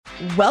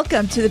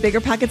Welcome to the Bigger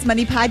Pockets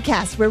Money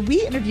Podcast, where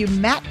we interview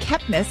Matt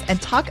Kepnes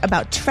and talk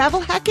about travel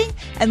hacking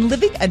and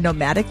living a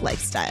nomadic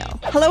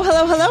lifestyle. Hello,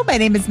 hello, hello. My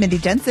name is Mindy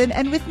Jensen,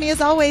 and with me,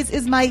 as always,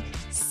 is my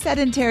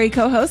sedentary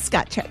co-host,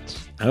 Scott Trench.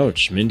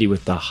 Ouch, Mindy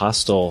with the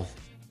hostile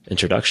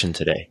introduction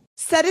today.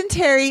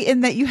 Sedentary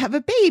in that you have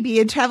a baby,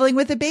 and traveling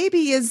with a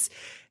baby is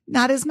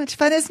not as much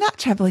fun as not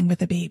traveling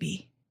with a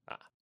baby.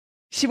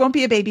 She won't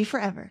be a baby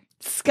forever.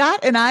 Scott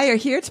and I are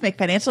here to make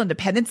financial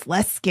independence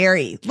less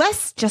scary,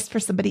 less just for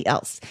somebody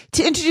else,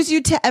 to introduce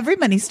you to every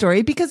money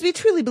story because we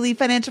truly believe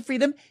financial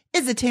freedom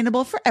is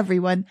attainable for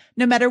everyone,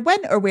 no matter when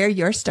or where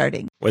you're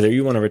starting. Whether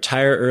you want to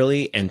retire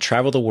early and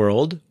travel the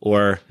world,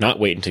 or not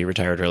wait until you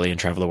retired early and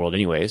travel the world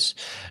anyways,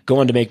 go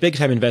on to make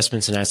big-time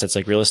investments in assets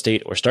like real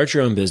estate or start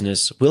your own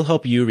business, we'll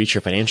help you reach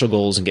your financial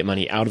goals and get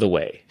money out of the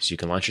way so you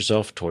can launch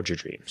yourself towards your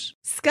dreams.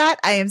 Scott,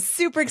 I am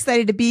super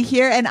excited to be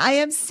here, and I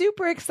am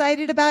super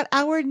excited about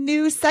our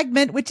new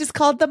segment, which is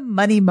called the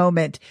Money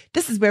Moment.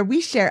 This is where we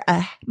share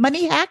a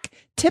money hack,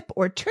 tip,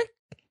 or trick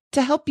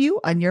to help you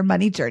on your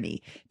money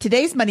journey.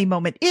 Today's Money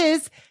Moment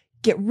is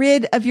get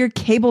rid of your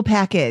cable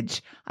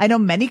package. I know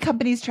many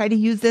companies try to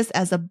use this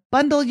as a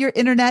bundle your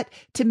internet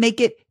to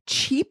make it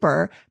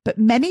cheaper, but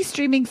many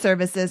streaming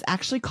services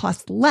actually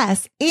cost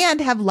less and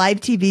have live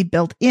TV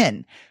built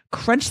in.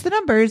 Crunch the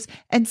numbers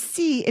and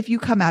see if you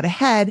come out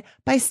ahead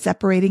by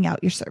separating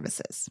out your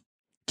services.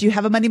 Do you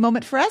have a money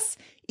moment for us?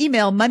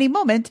 Email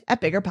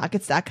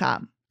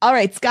moneymoment@biggerpockets.com. All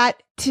right,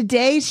 Scott,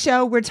 today's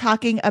show, we're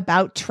talking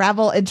about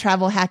travel and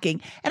travel hacking.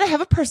 And I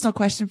have a personal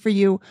question for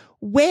you.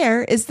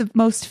 Where is the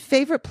most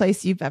favorite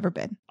place you've ever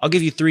been? I'll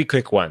give you three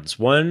quick ones.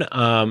 One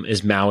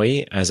is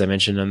Maui. As I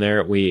mentioned on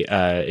there,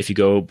 if you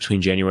go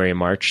between January and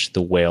March,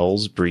 the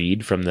whales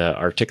breed from the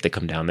Arctic. They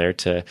come down there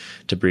to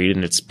breed,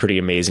 and it's pretty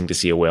amazing to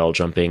see a whale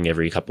jumping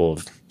every couple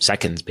of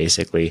seconds,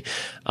 basically,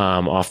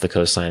 off the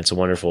coastline. It's a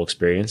wonderful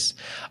experience.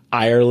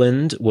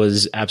 Ireland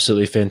was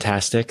absolutely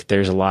fantastic.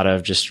 There's a lot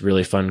of just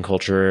really fun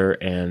culture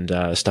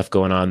and stuff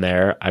going on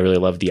there. I really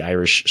love the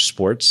Irish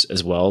sports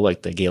as well,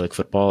 like the Gaelic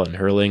football and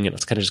hurling, and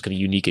it's kind of just a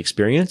unique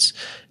experience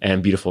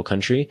and beautiful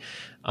country.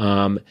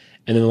 And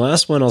then the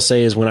last one I'll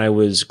say is when I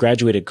was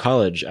graduated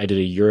college, I did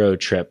a Euro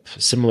trip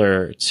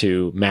similar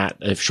to Matt,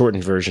 a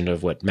shortened version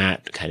of what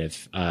Matt kind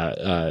of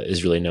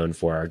is really known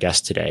for, our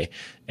guest today.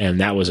 And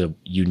that was a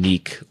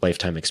unique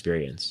lifetime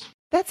experience.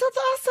 That sounds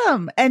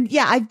awesome. And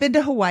yeah, I've been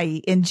to Hawaii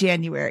in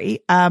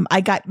January.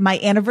 My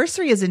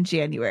anniversary is in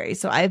January.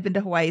 So I've been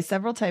to Hawaii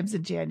several times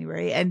in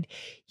January. And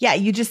yeah,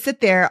 you just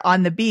sit there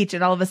on the beach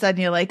and all of a sudden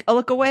you're like, oh,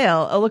 look, a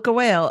whale, oh, look, a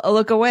whale, oh,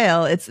 look, a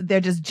whale.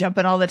 They're just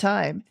jumping all the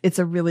time. It's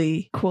a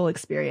really cool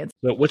experience.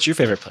 So what's your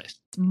favorite place?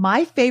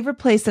 My favorite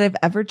place that I've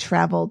ever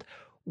traveled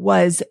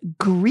was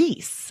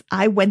Greece.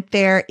 I went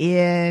there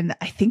in,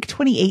 I think,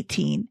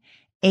 2018,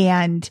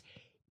 and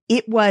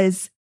it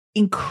was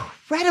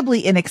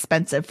incredibly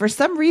inexpensive. For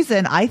some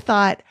reason, I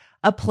thought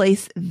a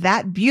place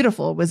that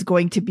beautiful was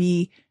going to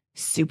be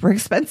super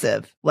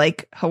expensive.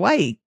 Like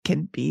Hawaii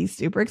can be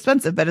super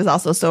expensive, but is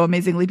also so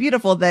amazingly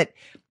beautiful that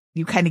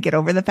you kind of get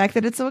over the fact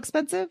that it's so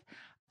expensive.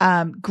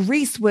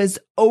 Greece was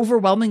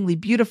overwhelmingly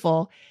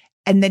beautiful.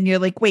 And then you're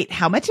like, wait,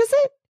 how much is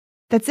it?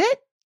 That's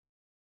it?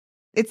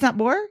 It's not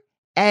more?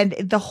 And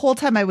the whole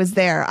time I was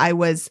there, I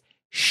was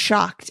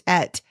shocked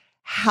at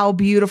how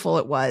beautiful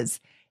it was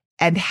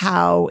and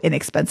how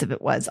inexpensive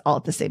it was all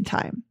at the same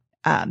time.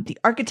 The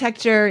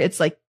architecture, it's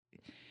like,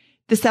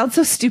 this sounds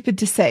so stupid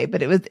to say,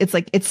 but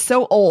it's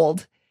so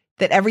old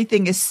that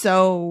everything is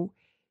so,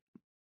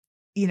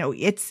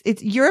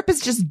 Europe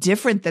is just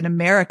different than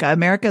America.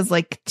 America is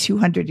like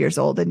 200 years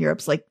old and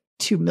Europe's like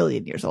 2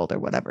 million years old or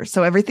whatever.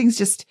 So everything's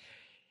just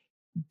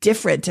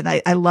different. And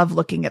I love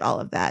looking at all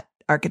of that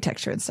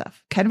architecture and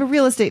stuff. Kind of a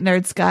real estate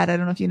nerd, Scott. I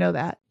don't know if you know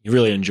that. You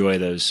really enjoy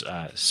those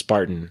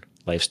Spartan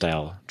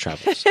lifestyle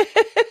travels.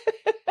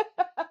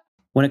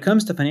 When it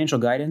comes to financial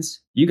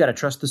guidance, you got to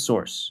trust the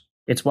source.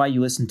 It's why you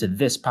listen to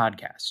this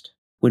podcast.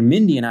 When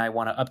Mindy and I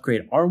want to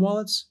upgrade our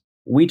wallets,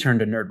 we turn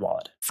to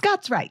NerdWallet.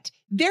 Scott's right.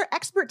 Their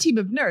expert team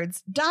of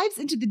nerds dives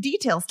into the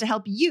details to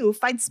help you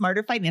find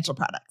smarter financial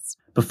products.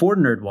 Before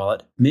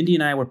NerdWallet, Mindy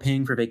and I were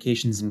paying for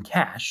vacations in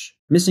cash,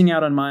 missing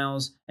out on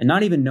miles, and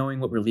not even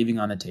knowing what we're leaving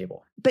on the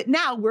table. But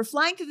now we're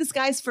flying to the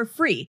skies for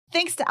free,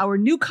 thanks to our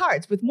new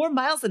cards with more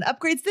miles and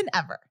upgrades than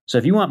ever. So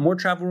if you want more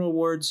travel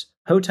rewards,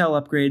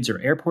 hotel upgrades, or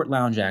airport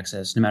lounge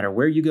access, no matter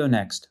where you go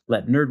next,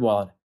 let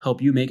NerdWallet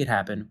help you make it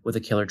happen with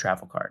a killer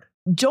travel card.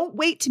 Don't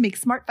wait to make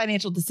smart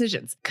financial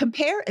decisions.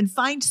 Compare and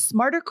find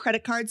smarter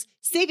credit cards,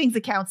 savings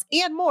accounts,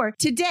 and more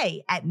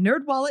today at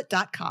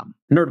nerdwallet.com.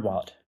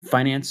 NerdWallet.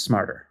 Finance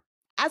smarter.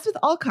 As with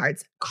all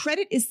cards,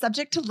 credit is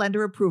subject to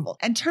lender approval,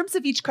 and terms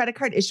of each credit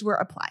card issuer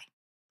apply.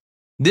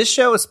 This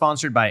show is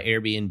sponsored by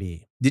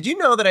Airbnb. Did you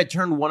know that I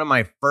turned one of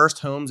my first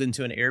homes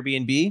into an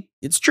Airbnb?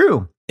 It's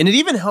true. And it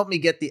even helped me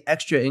get the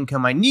extra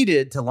income I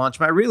needed to launch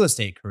my real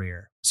estate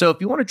career. So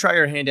if you want to try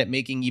your hand at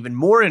making even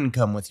more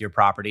income with your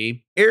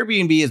property,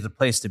 Airbnb is the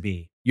place to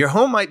be. Your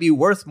home might be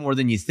worth more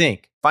than you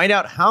think. Find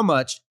out how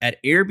much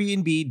at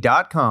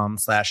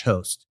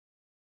airbnb.com/host.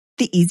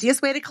 The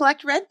easiest way to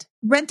collect rent?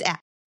 Rent app.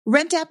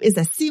 RentApp is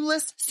a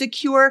seamless,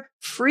 secure,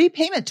 free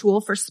payment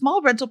tool for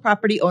small rental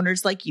property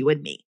owners like you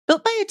and me.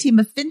 Built by a team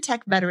of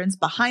fintech veterans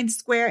behind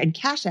Square and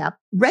Cash App,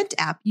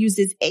 RentApp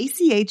uses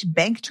ACH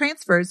bank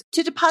transfers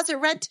to deposit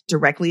rent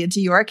directly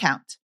into your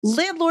account.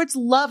 Landlords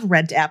love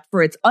RentApp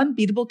for its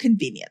unbeatable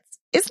convenience.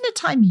 Isn't it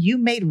time you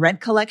made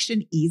rent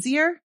collection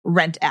easier?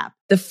 RentApp,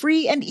 the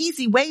free and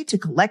easy way to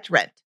collect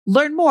rent.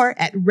 Learn more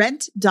at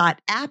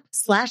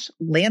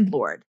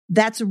rent.app/landlord.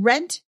 That's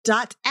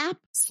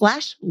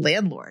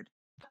rent.app/landlord.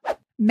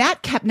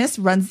 Matt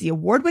Kepnes runs the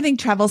award-winning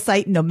travel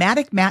site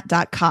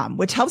nomadicmatt.com,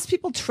 which helps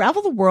people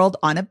travel the world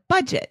on a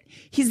budget.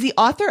 He's the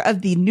author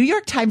of the New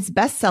York Times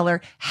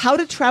bestseller, How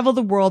to Travel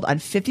the World on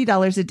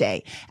 $50 a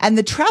Day, and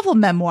the travel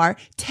memoir,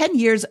 10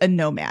 Years a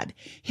Nomad.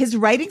 His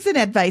writings and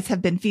advice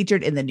have been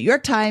featured in the New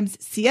York Times,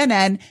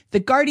 CNN,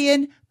 The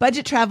Guardian,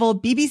 Budget Travel,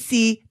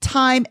 BBC,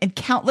 Time, and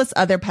countless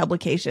other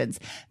publications.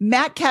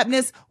 Matt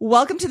Kepnes,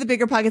 welcome to the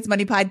Bigger Pockets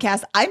Money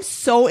Podcast. I'm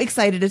so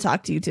excited to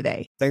talk to you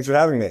today. Thanks for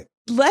having me.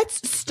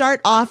 Let's start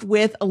off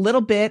with a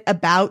little bit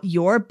about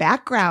your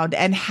background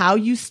and how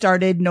you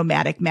started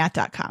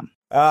nomadicmatt.com.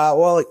 I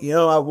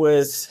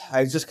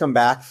just come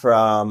back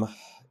from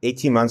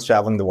 18 months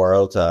traveling the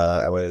world.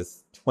 I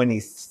was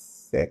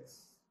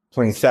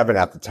 27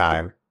 at the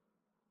time,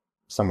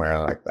 somewhere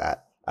like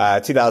that,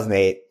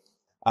 2008.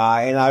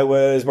 And I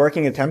was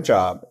working a temp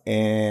job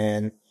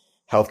in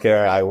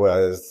healthcare. I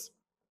was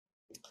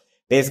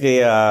basically,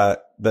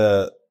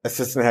 the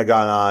assistant had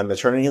gone on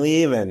maternity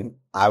leave, and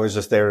I was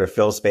just there to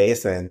fill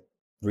space and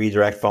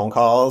redirect phone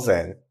calls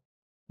and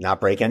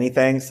not break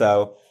anything.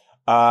 So,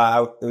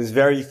 it was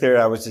very clear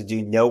I was to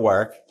do no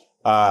work.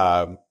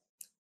 And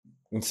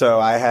so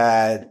I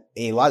had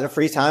a lot of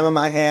free time on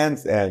my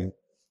hands and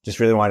just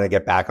really wanted to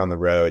get back on the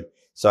road.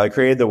 So I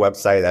created the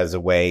website as a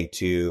way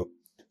to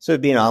sort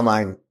of be an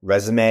online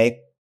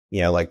resume,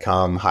 like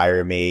come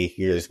hire me.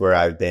 Here's where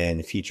I've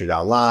been featured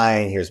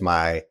online. Here's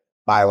my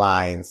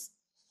bylines.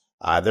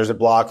 There's a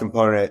blog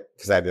component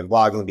because I've been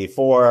blogging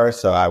before.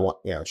 So I want,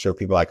 show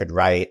people I could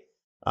write.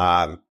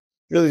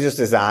 Really just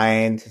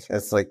designed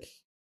as like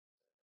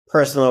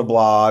personal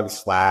blog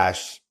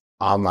 /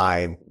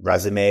 online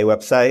resume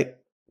website.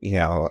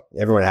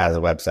 Everyone has a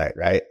website,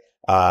 right?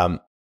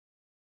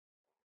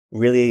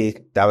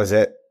 Really, that was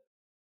it.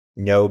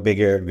 No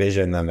bigger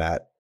vision than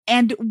that.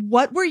 And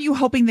what were you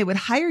hoping they would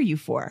hire you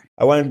for?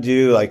 I wanted to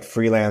do like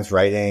freelance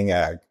writing,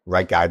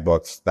 write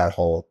guidebooks, that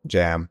whole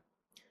jam.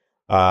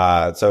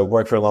 So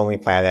worked for Lonely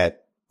Planet,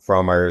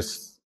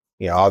 Fromers,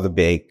 all the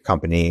big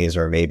companies,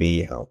 or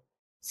maybe,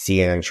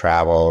 CNN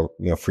Travel,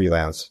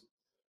 freelance,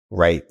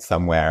 write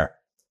somewhere.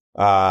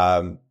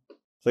 I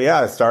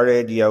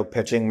started,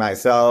 pitching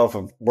myself.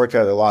 I've worked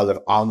at a lot of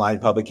online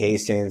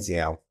publications,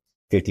 $50,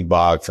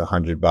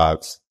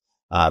 $100,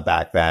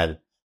 back then.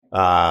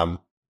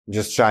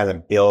 Just trying to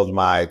build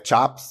my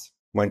chops,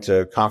 went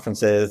to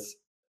conferences,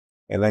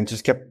 and then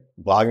just kept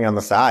blogging on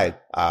the side.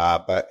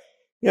 But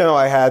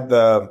I had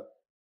the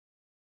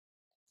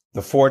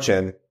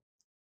fortune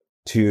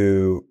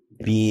to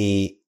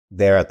be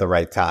there at the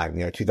right time.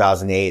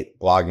 2008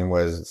 blogging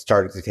was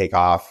starting to take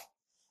off.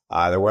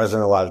 There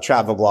wasn't a lot of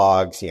travel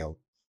blogs.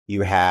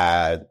 You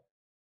had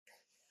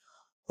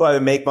a lot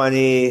of make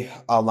money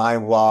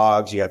online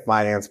blogs. You had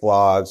finance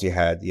blogs. You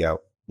had,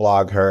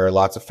 Blog Her,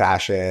 lots of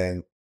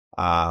fashion,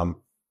 the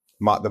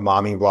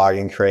mommy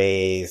blogging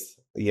craze.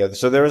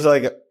 So there was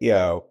like,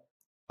 a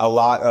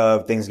lot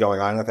of things going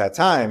on at that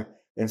time.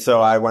 And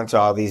so I went to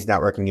all these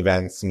networking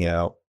events,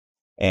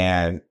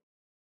 and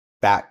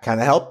that kind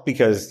of helped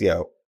because,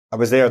 I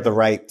was there at the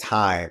right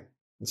time.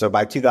 And so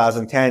by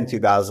 2010,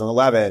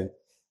 2011,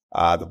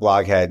 the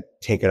blog had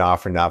taken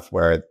off enough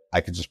where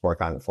I could just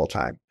work on it full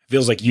time.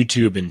 Feels like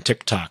YouTube and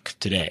TikTok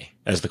today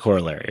as the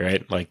corollary,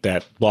 right? Like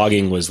that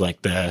blogging was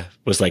like that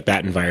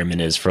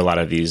environment is for a lot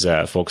of these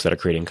folks that are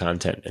creating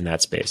content in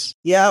that space.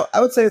 Yeah, I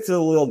would say it's a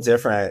little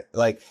different.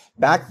 Like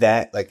back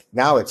then, like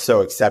now it's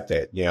so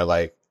accepted,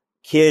 like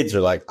kids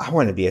are like, I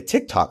want to be a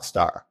TikTok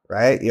star,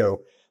 right?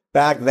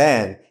 Back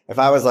then, if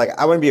I was like,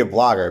 I want to be a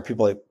blogger,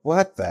 people are like,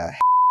 what the hell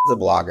is a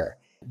blogger?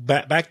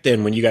 Back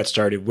then, when you got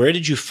started, where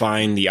did you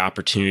find the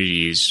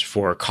opportunities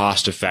for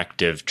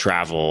cost-effective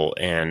travel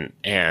and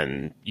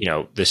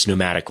this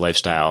nomadic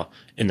lifestyle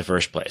in the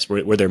first place?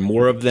 Were there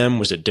more of them?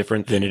 Was it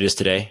different than it is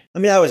today? I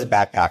mean, I was a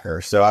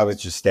backpacker, so I was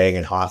just staying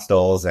in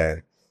hostels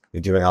and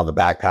doing all the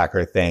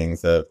backpacker things,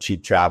 the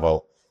cheap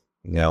travel,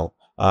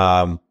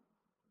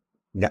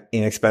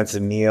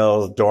 inexpensive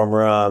meals, dorm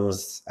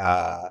rooms,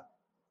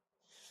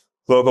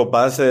 local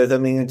buses. I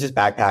mean, just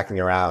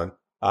backpacking around.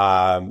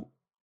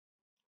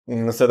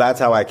 So that's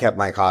how I kept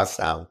my costs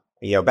down.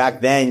 Back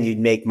then you'd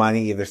make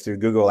money either through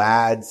Google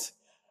Ads,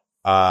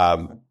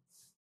 or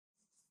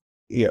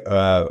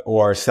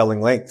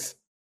selling links.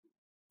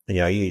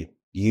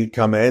 You'd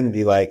come in and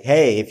be like,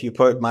 hey, if you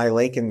put my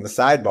link in the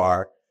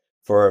sidebar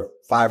for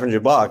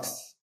 $500,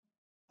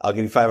 I'll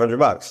give you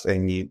 $500.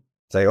 And you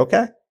say,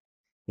 okay.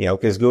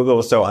 Because Google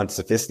was so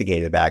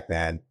unsophisticated back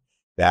then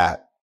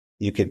that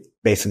you could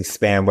basically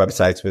spam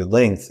websites with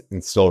links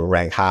and still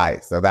rank high.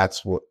 So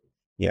that's what,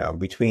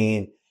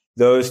 between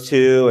those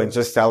two and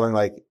just selling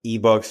like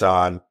ebooks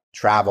on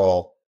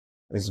travel,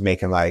 I was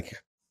making like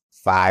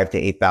 $5,000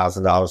 to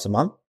 $8,000 a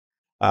month.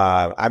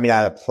 I mean,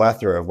 I had a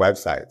plethora of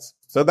websites.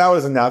 So that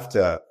was enough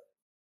to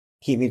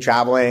keep me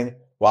traveling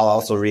while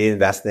also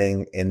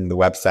reinvesting in the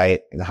website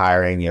and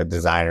hiring,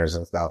 designers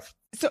and stuff.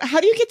 So how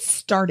do you get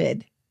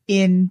started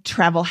in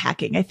travel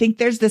hacking? I think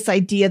there's this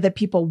idea that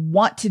people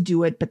want to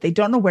do it, but they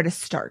don't know where to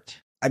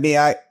start. I mean,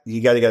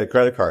 you got to get a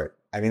credit card.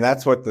 I mean,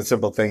 that's what the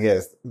simple thing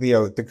is.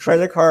 The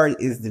credit card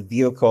is the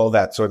vehicle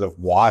that sort of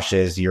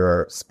washes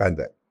your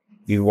spending.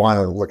 You want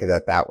to look at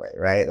it that way,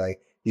 right?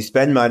 Like you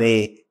spend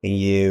money and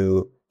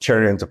you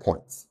turn it into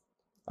points,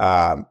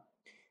 on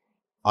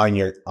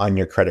your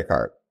credit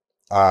card.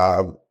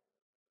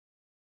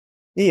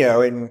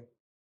 And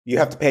you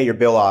have to pay your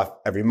bill off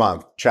every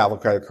month. Travel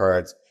credit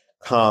cards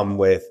come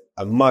with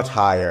a much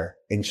higher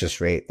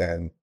interest rate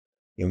than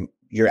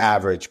your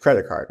average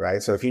credit card,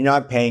 right? So if you're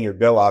not paying your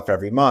bill off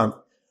every month,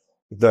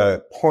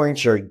 the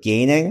points you're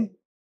gaining,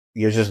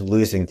 you're just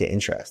losing to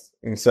interest.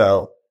 And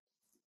so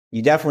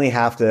you definitely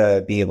have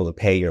to be able to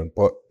pay your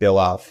bill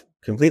off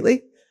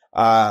completely.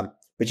 But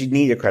you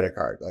need a credit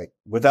card. Like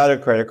without a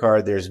credit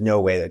card, there's no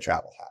way to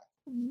travel hack.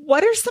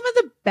 What are some of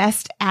the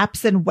best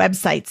apps and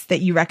websites that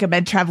you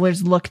recommend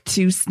travelers look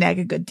to snag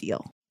a good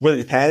deal? Well, it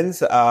depends.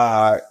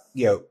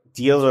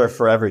 Deals are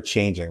forever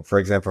changing. For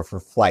example, for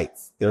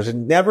flights, there's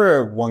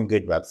never one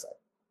good website.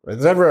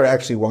 There's never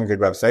actually one good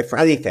website for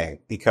anything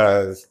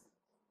because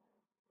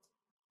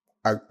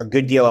a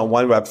good deal on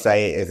one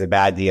website is a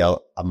bad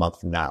deal a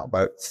month from now.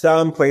 But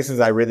some places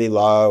I really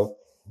love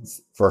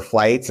for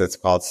flights, it's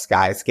called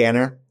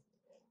Skyscanner.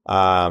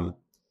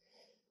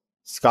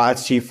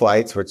 Scott's Cheap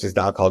Flights, which is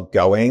now called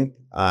Going,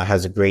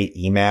 has a great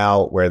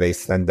email where they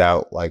send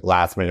out like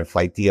last minute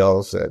flight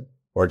deals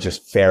or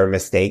just fare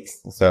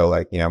mistakes. So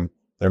like,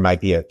 there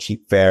might be a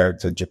cheap fare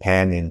to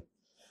Japan in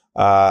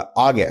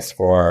August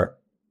for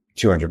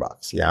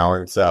 $200,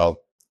 and so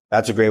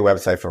that's a great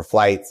website for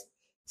flights.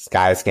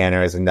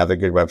 Skyscanner is another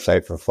good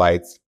website for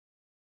flights.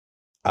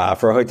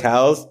 For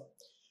hotels,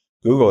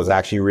 Google is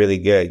actually really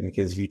good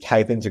because if you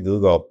type into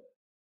Google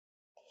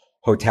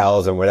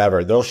hotels and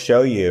whatever, they'll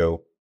show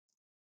you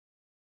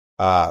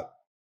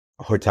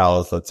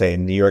hotels, let's say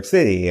in New York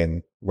City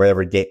and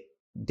whatever date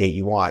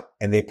you want.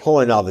 And they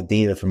pull in all the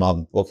data from all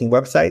the booking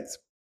websites.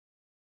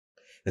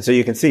 And so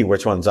you can see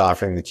which one's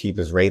offering the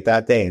cheapest rate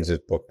that day and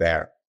just book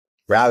there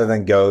rather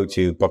than go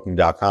to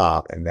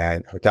booking.com and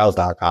then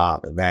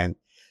hotels.com and then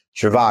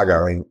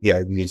Trivago. And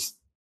you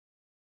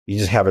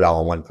just have it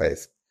all in one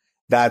place.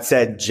 That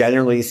said,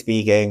 generally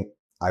speaking,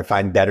 I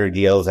find better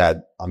deals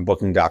on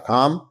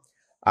booking.com.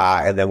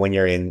 And then when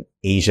you're in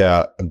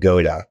Asia,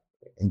 Agoda,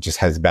 it just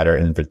has better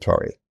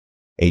inventory.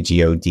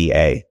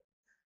 Agoda.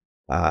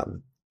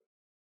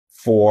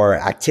 For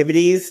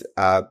activities,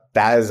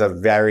 that is a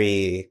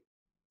very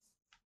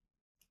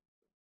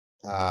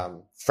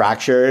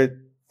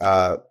fractured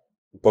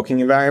booking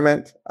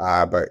environment.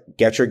 But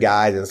Get Your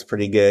Guide is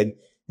pretty good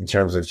in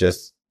terms of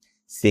just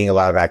seeing a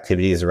lot of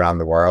activities around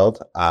the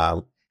world.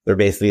 They're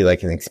basically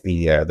like an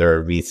Expedia.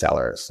 They're a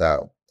reseller.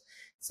 So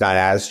it's not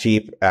as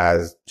cheap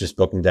as just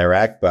booking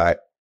direct,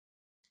 but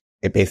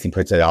it basically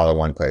puts it all in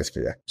one place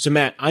for you. So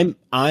Matt, I'm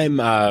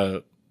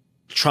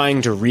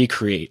trying to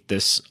recreate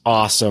this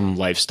awesome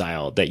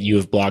lifestyle that you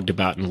have blogged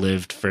about and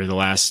lived for the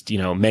last,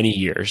 many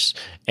years.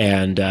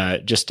 And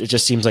it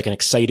just seems like an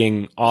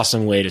exciting,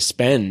 awesome way to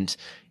spend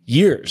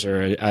years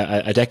or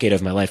a decade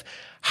of my life.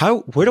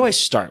 Where do I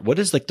start? What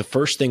is like the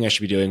first thing I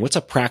should be doing? What's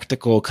a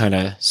practical kind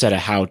of set of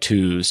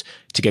how-tos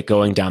to get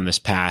going down this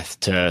path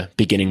to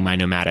beginning my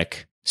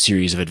nomadic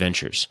series of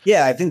adventures?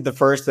 Yeah, I think the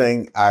first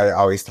thing I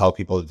always tell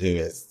people to do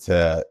is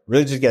to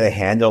really just get a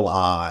handle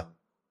on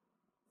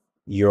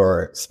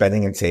your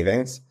spending and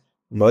savings.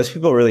 Most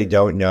people really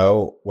don't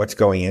know what's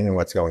going in and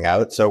what's going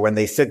out. So when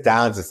they sit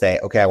down to say,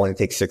 okay, I want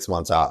to take 6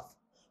 months off,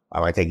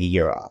 I want to take a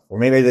year off, or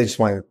maybe they just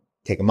want to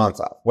take a month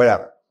off,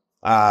 whatever.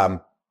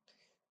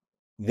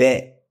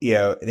 They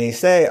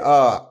say,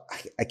 oh,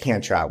 I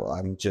can't travel.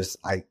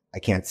 I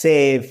can't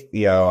save,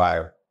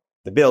 the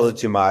bills are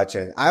too much.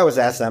 And I always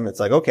ask them, it's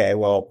like, okay,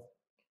 well,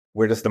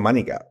 where does the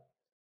money go?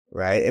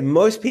 Right. And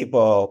most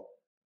people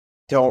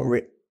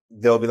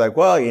they'll be like,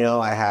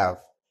 well, I have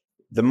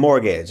the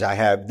mortgage, I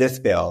have this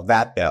bill,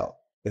 that bill.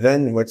 But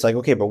then it's like,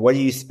 okay, but what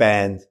do you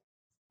spend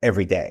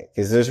every day?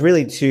 Because there's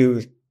really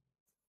two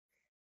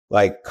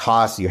like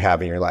costs you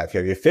have in your life. You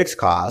have your fixed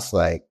costs,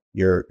 like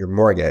your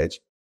mortgage,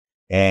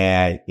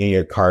 and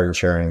your car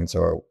insurance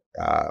or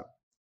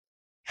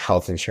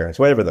health insurance,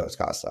 whatever those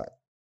costs are.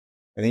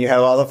 And then you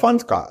have all the fun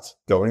costs,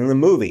 going to the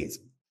movies,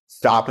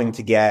 stopping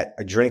to get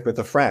a drink with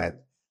a friend,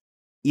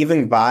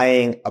 even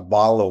buying a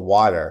bottle of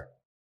water,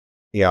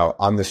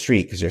 on the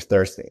street because you're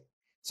thirsty.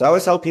 So I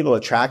always tell people to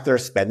track their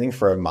spending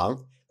for a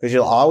month because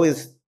you'll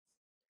always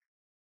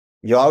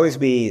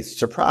be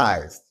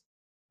surprised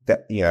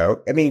that,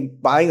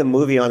 buying a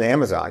movie on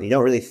Amazon, you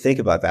don't really think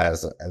about that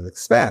as an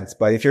expense.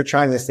 But if you're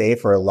trying to save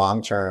for a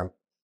long-term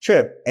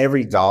trip,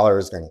 every dollar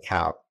is going to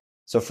count.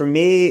 So for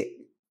me,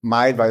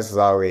 my advice is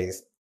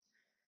always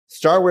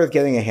start with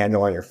getting a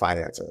handle on your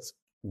finances,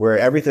 where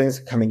everything's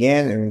coming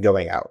in and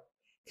going out,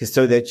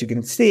 so that you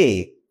can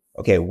see,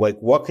 okay,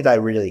 what could I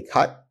really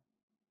cut?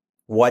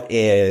 What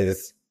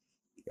is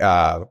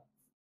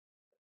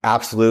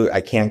absolute,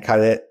 I can't cut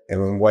it,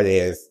 and what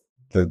is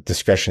the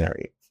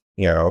discretionary,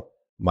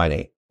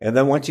 money. And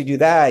then once you do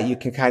that, you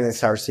can kind of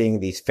start seeing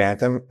these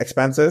phantom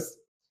expenses,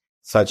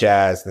 such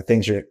as the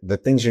things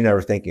you're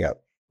never thinking of.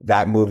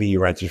 That movie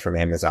you rented from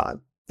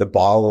Amazon, the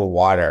bottle of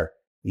water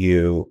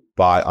you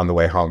bought on the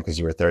way home because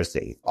you were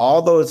thirsty.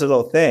 All those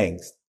little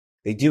things,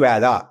 they do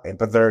add up,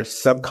 but they're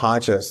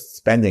subconscious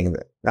spending,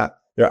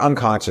 they're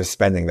unconscious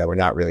spending that we're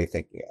not really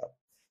thinking of.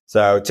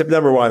 So tip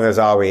number one is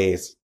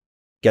always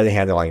get a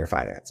handle on your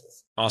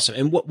finances. Awesome.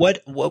 And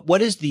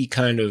what is the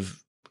kind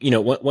of,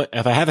 what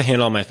if I have a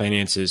handle on my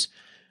finances,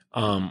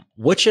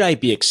 what should I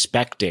be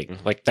expecting?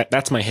 Like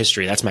that's my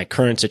history. That's my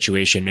current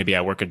situation. Maybe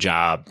I work a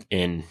job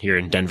here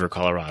in Denver,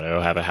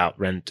 Colorado, have a house,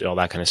 rent, all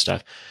that kind of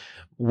stuff.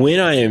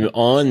 When I am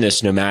on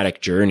this nomadic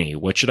journey,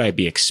 what should I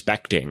be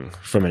expecting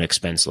from an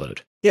expense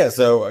load? Yeah.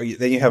 So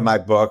then you have my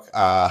book,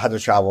 How to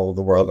Travel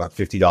the World on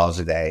 $50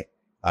 a Day,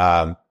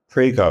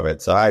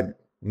 pre-COVID. So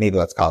maybe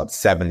let's call it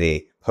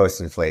 70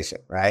 post-inflation,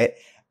 right?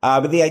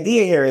 But the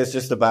idea here is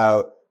just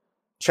about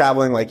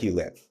traveling like you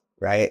live,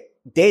 right?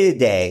 Day to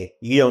day,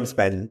 you don't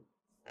spend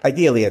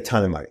ideally a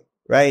ton of money,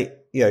 right?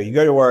 You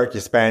go to work,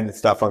 you spend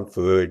stuff on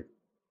food,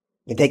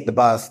 you take the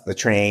bus, the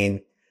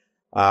train,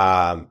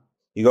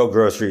 you go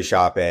grocery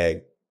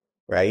shopping,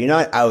 right? You're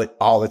not out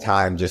all the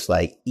time just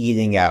like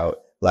eating out,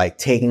 like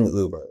taking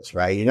Ubers,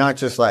 right? You're not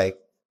just like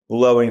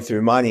blowing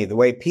through money the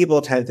way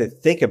people tend to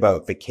think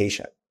about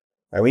vacation,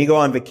 right? When you go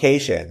on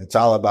vacation, it's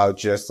all about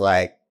just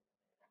like,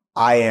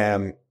 I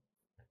am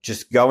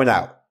just going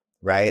out,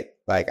 right?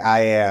 Like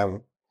I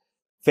am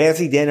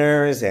fancy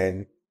dinners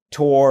and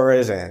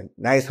tours and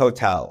nice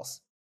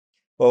hotels.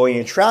 But when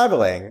you're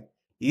traveling,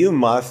 you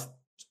must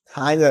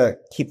kind of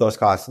keep those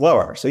costs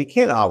lower. So you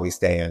can't always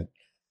stay in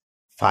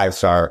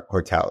 5-star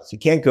hotels. You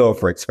can't go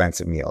for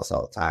expensive meals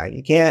all the time.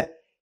 You can't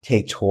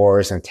take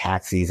tours and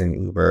taxis and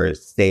Ubers,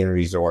 stay in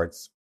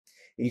resorts.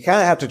 You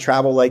kind of have to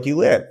travel like you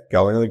live,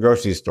 going to the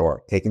grocery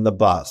store, taking the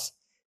bus,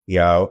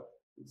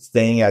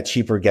 staying at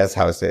cheaper guest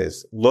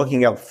houses,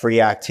 looking up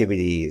free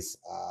activities,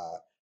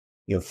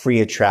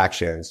 free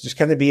attractions, just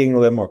kind of being a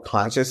little more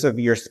conscious of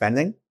your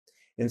spending.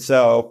 And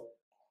so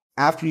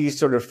after you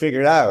sort of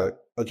figured out,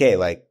 okay,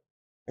 like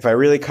if I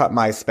really cut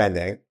my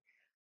spending,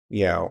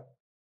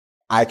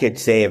 I could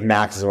save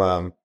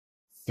maximum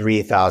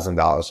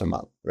 $3,000 a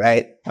month,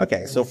 right?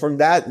 Okay. So from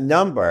that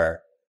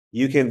number,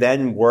 you can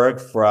then work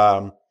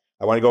from,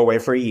 I want to go away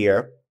for a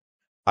year.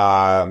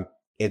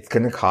 It's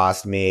going to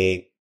cost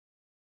me,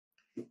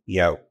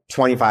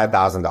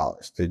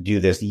 $25,000 to do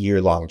this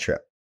year-long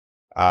trip.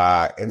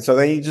 And so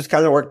then you just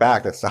kind of work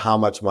back as to how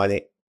much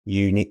money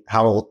you need,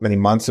 how many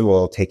months it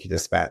will take you to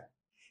spend.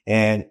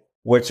 And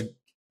what's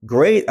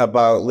great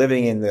about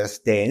living in this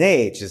day and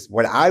age is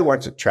when I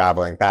went to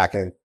traveling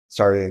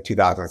started in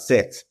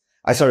 2006,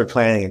 I started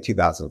planning in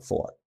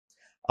 2004.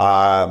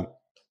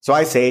 So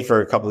I saved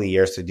for a couple of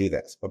years to do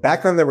this, but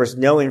back then there was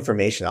no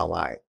information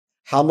online.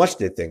 How much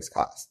did things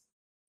cost?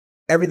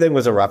 Everything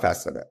was a rough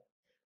estimate,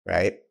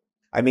 right?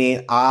 I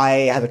mean,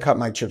 I had to cut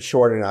my trip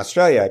short in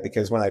Australia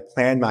because when I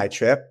planned my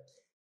trip,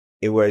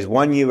 it was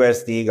 $1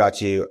 USD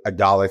got you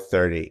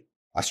 $1.30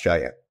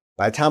 Australian.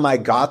 By the time I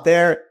got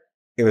there,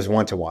 it was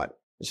 1-to-1,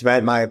 which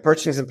meant my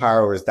purchasing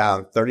power was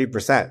down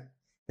 30%.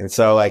 And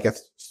so like it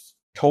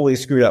totally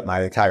screwed up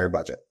my entire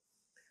budget.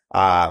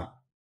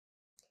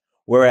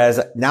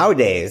 Whereas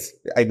nowadays,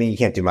 I mean, you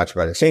can't do much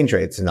about exchange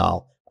rates and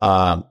all.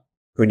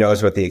 Who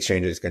knows what the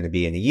exchange rate is going to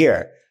be in a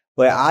year.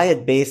 But I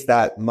had based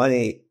that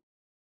money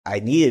I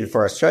needed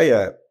for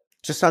Australia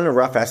just on a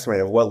rough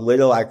estimate of what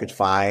little I could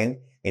find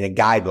in a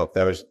guidebook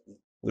that was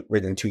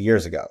written 2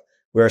 years ago.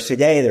 Whereas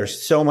today, there's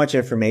so much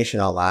information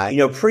online,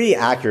 pretty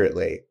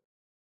accurately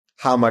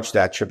how much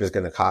that trip is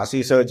going to cost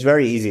you. So it's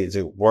very easy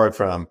to work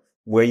from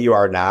where you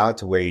are now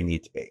to where you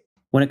need to be.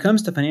 When it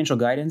comes to financial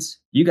guidance,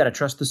 you got to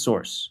trust the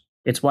source.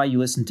 It's why you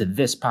listen to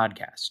this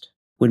podcast.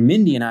 When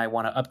Mindy and I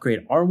want to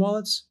upgrade our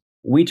wallets,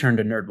 we turn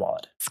to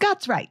NerdWallet.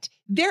 Scott's right.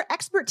 Their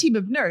expert team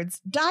of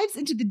nerds dives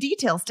into the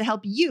details to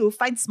help you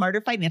find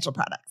smarter financial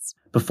products.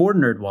 Before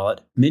NerdWallet,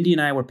 Mindy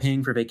and I were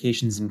paying for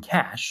vacations in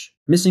cash,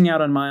 missing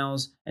out on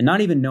miles, and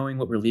not even knowing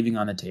what we're leaving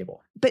on the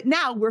table. But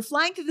now we're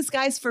flying through the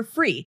skies for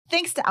free,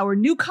 thanks to our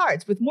new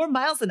cards with more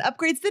miles and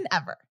upgrades than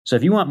ever. So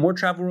if you want more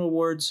travel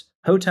rewards,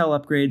 hotel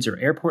upgrades, or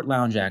airport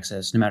lounge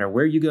access, no matter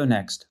where you go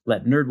next,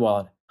 let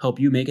NerdWallet help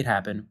you make it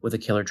happen with a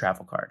killer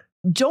travel card.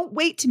 Don't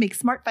wait to make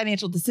smart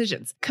financial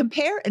decisions.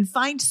 Compare and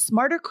find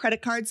smarter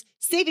credit cards,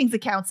 savings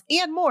accounts,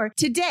 and more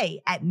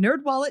today at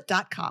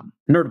nerdwallet.com.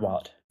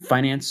 NerdWallet.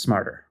 Finance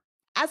smarter.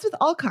 As with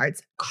all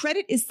cards,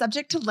 credit is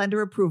subject to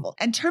lender approval,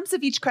 and terms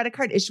of each credit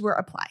card issuer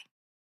apply.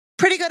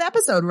 Pretty good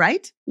episode,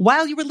 right?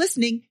 While you were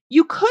listening,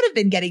 you could have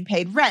been getting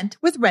paid rent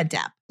with Rent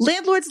App.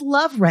 Landlords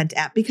love Rent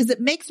App because it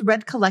makes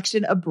rent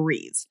collection a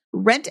breeze.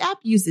 Rent App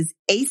uses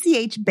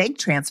ACH bank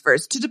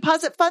transfers to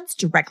deposit funds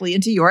directly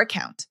into your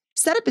account.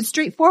 Setup is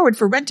straightforward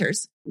for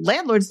renters.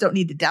 Landlords don't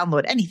need to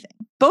download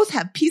anything. Both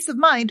have peace of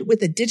mind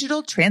with a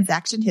digital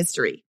transaction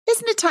history.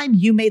 Isn't it time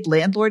you made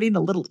landlording a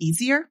little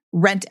easier?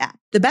 Rent app,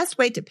 the best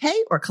way to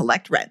pay or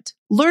collect rent.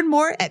 Learn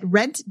more at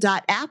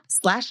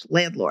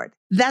rent.app/landlord.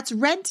 That's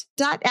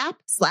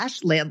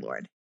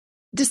rent.app/landlord.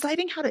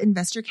 Deciding how to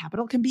invest your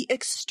capital can be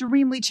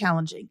extremely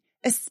challenging,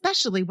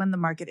 especially when the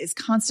market is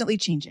constantly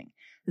changing.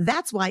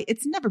 That's why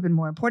it's never been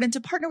more important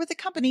to partner with a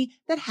company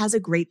that has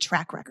a great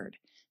track record.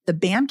 The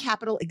BAM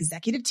Capital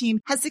executive team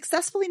has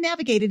successfully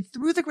navigated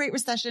through the Great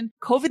Recession,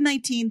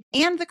 COVID-19,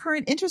 and the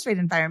current interest rate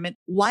environment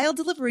while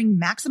delivering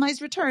maximized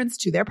returns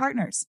to their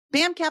partners.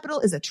 BAM Capital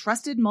is a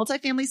trusted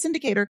multifamily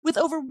syndicator with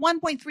over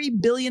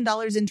 $1.3 billion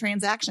in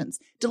transactions,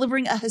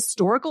 delivering a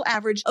historical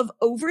average of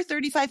over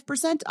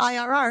 35%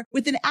 IRR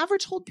with an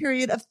average hold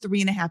period of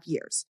 3.5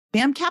 years.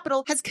 BAM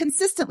Capital has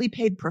consistently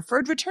paid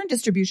preferred return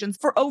distributions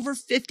for over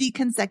 50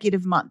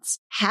 consecutive months,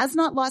 has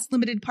not lost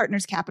limited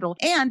partners capital,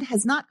 and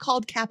has not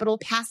called capital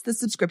past the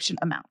subscription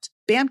amount.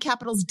 BAM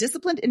Capital's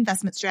disciplined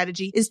investment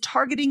strategy is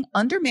targeting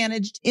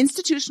undermanaged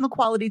institutional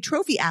quality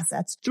trophy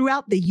assets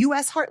throughout the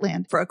U.S.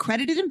 heartland for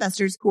accredited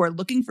investors who are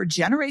looking for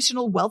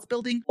generational wealth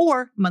building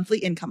or monthly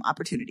income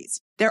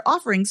opportunities. Their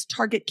offerings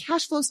target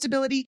cash flow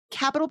stability,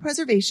 capital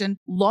preservation,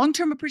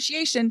 long-term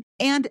appreciation,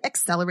 and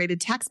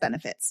accelerated tax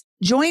benefits.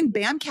 Join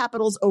BAM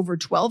Capital's over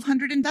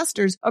 1,200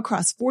 investors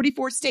across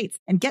 44 states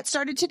and get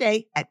started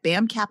today at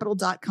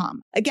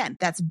bamcapital.com. Again,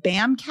 that's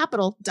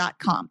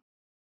bamcapital.com.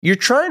 You're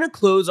trying to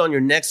close on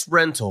your next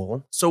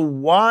rental, so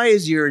why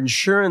is your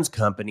insurance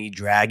company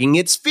dragging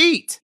its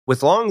feet?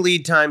 With long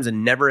lead times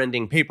and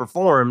never-ending paper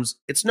forms,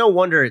 it's no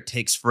wonder it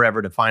takes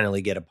forever to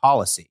finally get a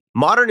policy.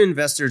 Modern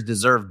investors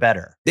deserve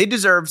better. They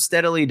deserve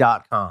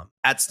Steadily.com.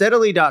 At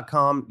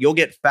Steadily.com, you'll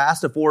get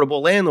fast,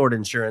 affordable landlord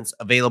insurance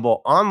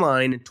available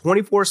online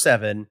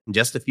 24/7 in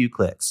just a few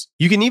clicks.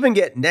 You can even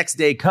get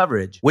next-day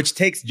coverage, which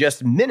takes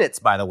just minutes,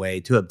 by the way,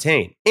 to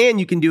obtain.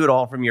 And you can do it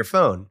all from your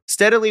phone.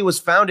 Steadily was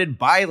founded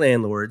by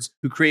landlords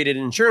who created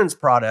insurance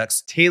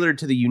products tailored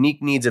to the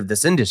unique needs of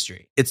this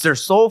industry. It's their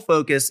sole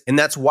focus, and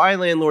that's why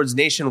landlords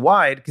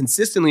nationwide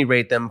consistently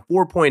rate them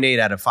 4.8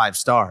 out of 5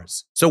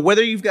 stars. So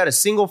whether you've got a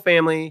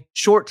single-family,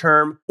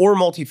 short-term, or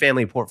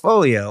multifamily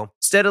portfolio,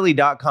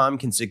 Steadily.com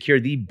can secure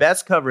the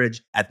best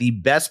coverage at the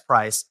best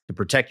price to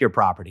protect your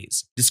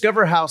properties.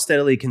 Discover how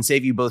Steadily can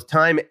save you both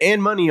time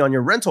and money on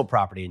your rental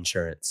property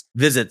insurance.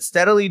 Visit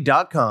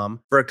Steadily.com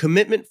for a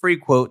commitment-free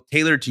quote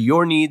tailored to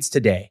your needs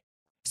today.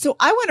 So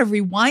I want to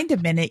rewind a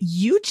minute.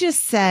 You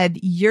just said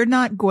you're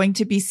not going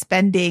to be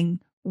spending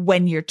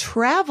when you're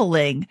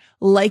traveling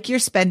like you're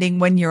spending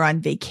when you're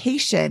on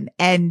vacation.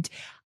 And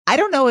I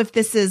don't know if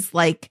this is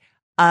like,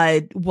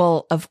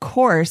 well, of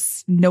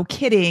course, no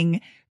kidding,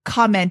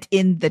 comment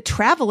in the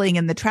traveling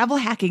and the travel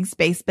hacking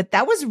space, but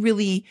that was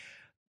really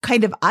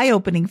kind of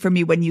eye-opening for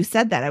me when you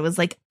said that. I was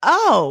like,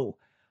 oh,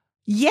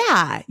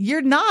 yeah,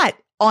 you're not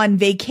on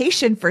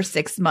vacation for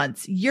 6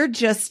 months. You're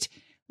just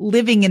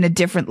living in a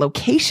different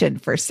location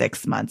for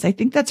 6 months. I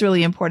think that's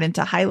really important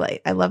to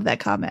highlight. I love that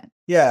comment.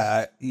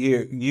 Yeah,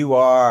 you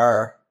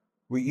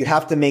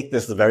have to make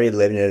this a very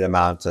limited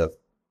amount of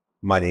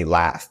money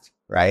last,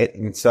 right?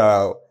 And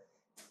so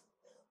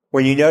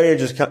when you know you're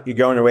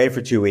going away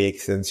for 2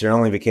 weeks and it's your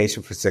only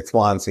vacation for 6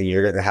 months and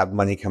you're going to have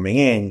money coming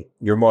in,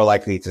 you're more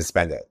likely to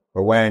spend it.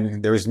 But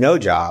when there is no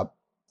job,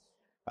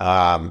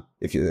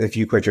 if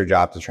you quit your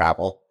job to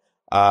travel,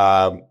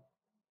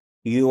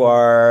 you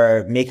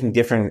are making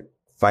different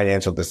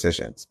financial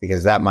decisions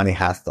because that money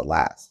has to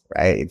last,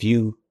 right? If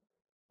you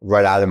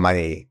run out of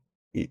money,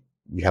 you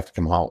have to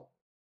come home.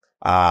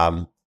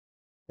 And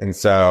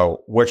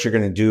so what you're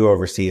going to do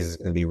overseas is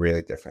going to be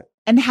really different.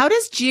 And how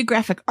does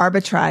geographic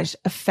arbitrage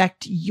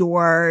affect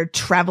your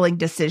traveling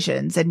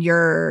decisions and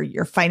your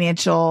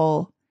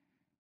financial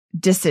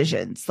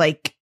decisions?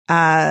 Like,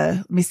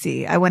 let me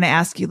see. I want to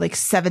ask you like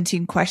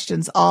 17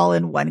 questions all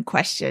in one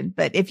question.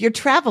 But if you're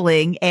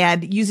traveling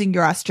and using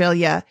your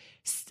Australia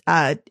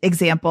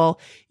example,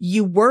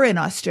 you were in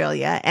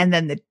Australia and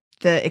then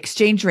the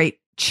exchange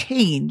rate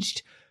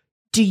changed.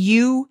 Do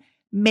you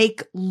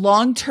make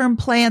long-term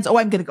plans? Oh,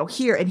 I'm going to go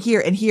here and here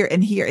and here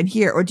and here and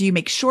here. Or do you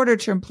make shorter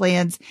term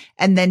plans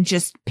and then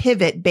just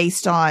pivot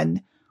based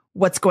on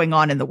what's going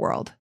on in the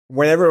world?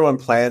 When everyone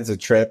plans a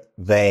trip,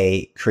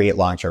 they create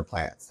long-term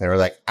plans. They're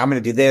like, I'm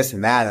going to do this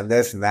and that and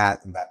this and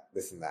that and that,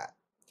 this and that.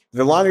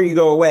 The longer you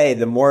go away,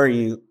 the more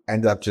you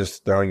end up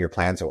just throwing your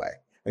plans away.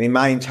 I mean,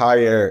 my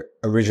entire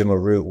original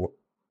route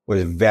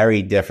was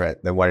very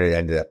different than what it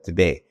ended up to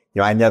be.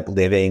 I ended up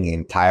living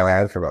in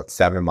Thailand for about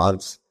 7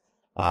 months.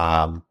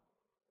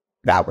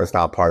 That was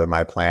not part of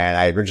my plan.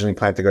 I originally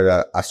planned to go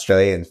to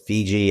Australia and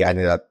Fiji. I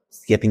ended up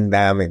skipping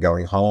them and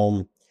going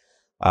home.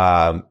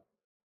 I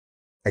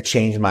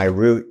changed my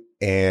route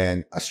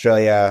in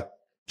Australia,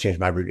 changed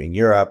my route in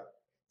Europe.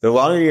 The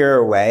longer you're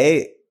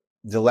away,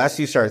 the less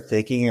you start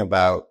thinking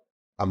about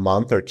a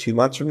month or 2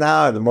 months from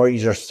now, and the more you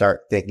just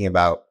start thinking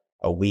about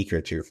a week or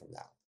two from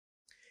now.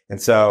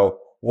 And so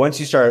once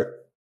you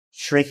start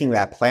shrinking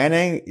that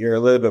planning, you're a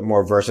little bit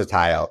more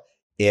versatile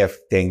if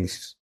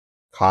things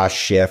costs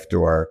shift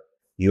or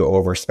you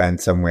overspend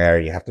somewhere,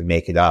 you have to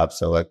make it up.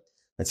 So like,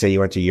 let's say you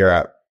went to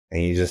Europe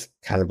and you just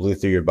kind of blew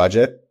through your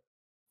budget.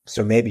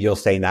 So maybe you'll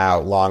stay now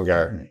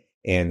longer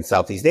in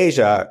Southeast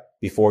Asia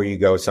before you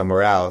go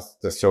somewhere else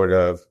to sort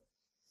of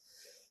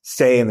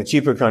stay in the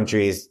cheaper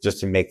countries just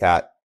to make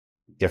that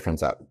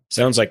difference up.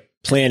 Sounds like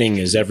planning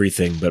is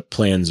everything, but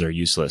plans are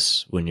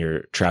useless when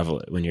you're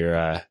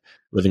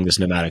living this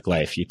nomadic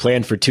life. You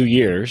plan for 2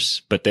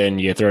 years, but then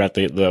you throw it out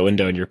the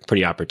window and you're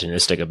pretty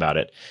opportunistic about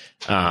it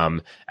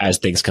as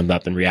things come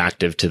up and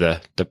reactive to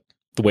the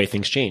way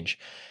things change.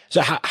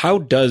 So how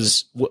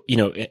does,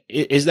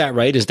 is that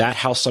right? Is that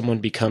how someone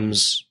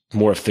becomes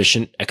more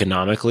efficient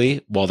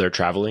economically while they're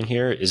traveling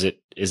here? Is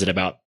it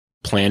about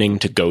planning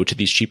to go to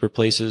these cheaper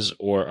places,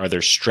 or are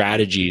there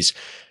strategies?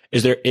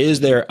 Is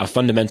there a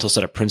fundamental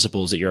set of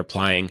principles that you're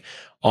applying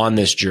on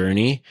this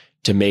journey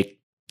to make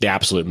the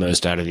absolute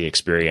most out of the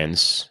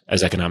experience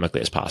as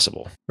economically as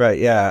possible? Right.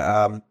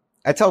 Yeah.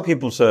 I tell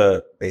people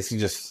to basically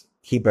just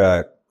keep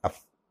a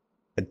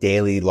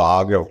daily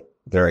log of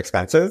their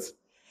expenses.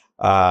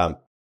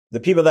 The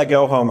people that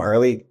go home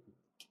early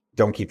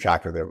don't keep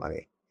track of their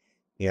money,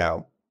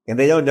 and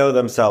they don't know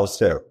themselves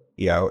too.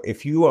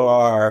 If you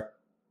are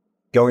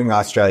going to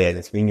Australia and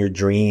it's been your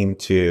dream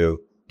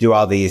to do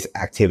all these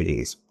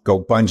activities,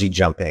 go bungee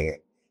jumping,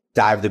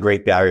 dive the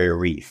Great Barrier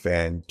Reef,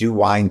 and do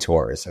wine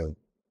tours, and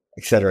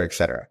et cetera, et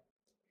cetera.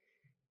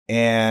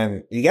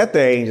 And you get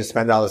there and you just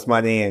spend all this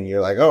money and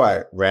you're like, oh,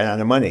 I ran out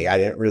of money. I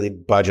didn't really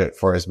budget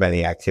for as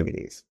many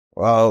activities.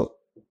 Well,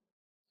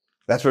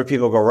 that's where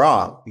people go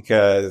wrong,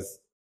 because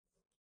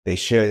they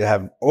should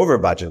have over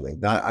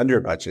budgeted, not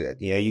under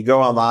budgeted. You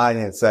go online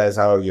and it says,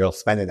 oh, you'll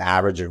spend an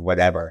average of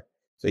whatever.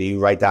 So you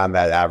write down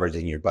that average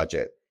in your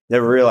budget,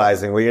 never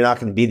realizing, well, you're not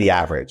going to be the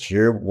average.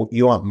 You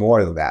want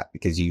more than that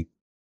because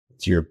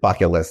it's your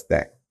bucket list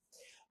thing.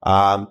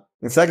 And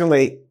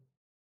secondly,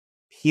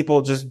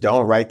 people just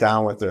don't write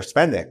down what they're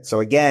spending. So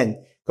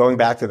again, going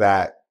back to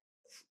that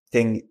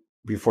thing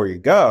before you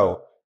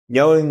go,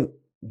 knowing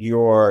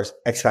your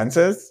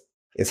expenses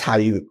is how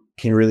you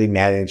can really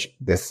manage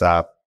this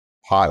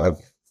pot of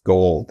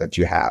gold that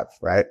you have,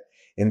 right?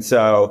 And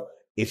so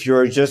if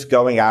you're just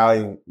going out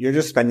and you're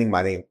just spending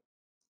money,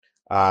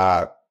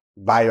 buy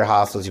your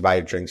hostels, you buy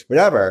your drinks,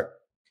 whatever,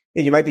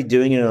 you might be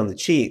doing it on the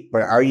cheap,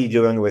 but are you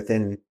doing it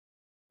within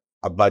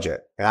a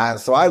budget? And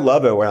so I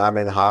love it when I'm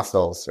in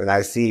hostels and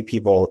I see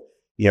people,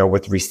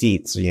 with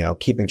receipts,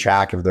 keeping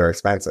track of their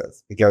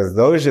expenses, because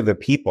those are the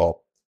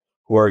people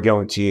who are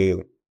going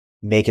to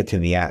make it to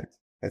the end.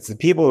 It's the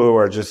people who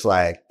are just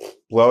like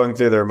blowing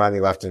through their money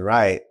left and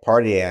right,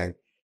 partying,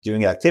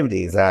 doing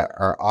activities, that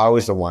are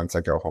always the ones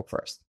that go home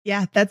first.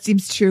 Yeah, that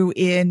seems true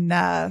in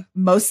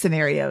most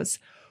scenarios.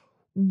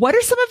 What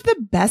are some of the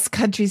best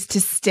countries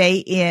to stay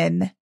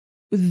in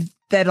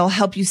that'll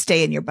help you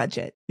stay in your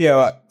budget?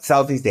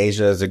 Southeast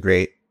Asia is a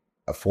great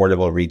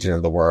affordable region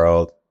of the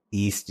world.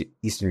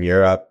 Eastern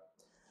Europe,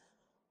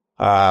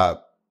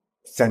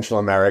 Central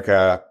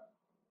America,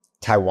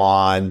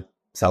 Taiwan,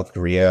 South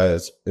Korea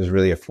is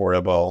really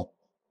affordable.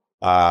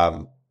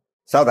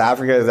 South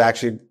Africa is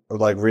actually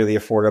like really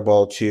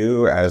affordable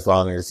too, as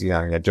long as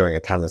you're doing a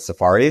ton of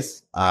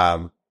safaris.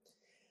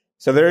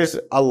 So there's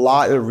a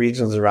lot of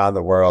regions around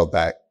the world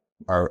that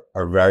are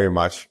very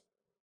much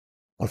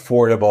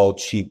affordable,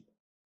 cheap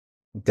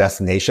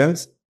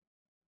destinations,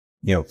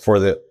 for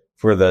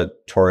the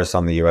tourists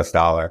on the US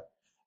dollar.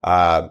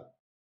 So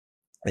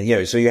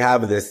you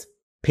have this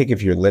pick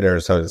of your litter,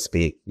 so to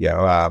speak,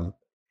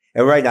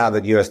 and right now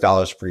the US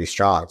dollar is pretty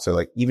strong. So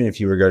like, even if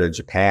you were to go to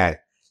Japan,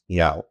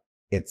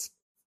 it's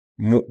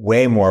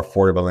way more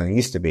affordable than it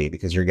used to be,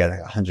 because you're getting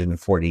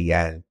 140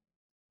 yen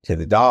to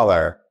the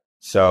dollar.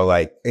 So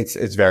like, it's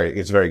very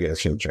good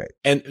exchange rate.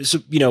 And so,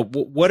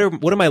 what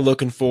am I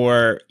looking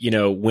for,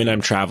 when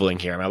I'm traveling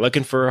here? Am I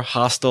looking for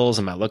hostels?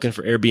 Am I looking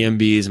for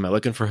Airbnbs? Am I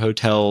looking for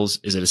hotels?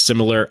 Is it a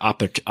similar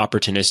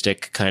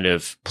opportunistic kind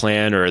of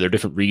plan, or are there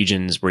different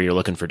regions where you're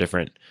looking for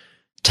different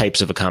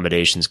types of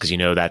accommodations? Cause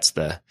that's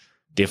the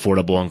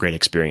affordable and great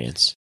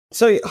experience.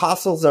 So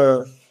hostels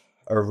are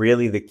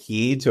really the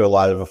key to a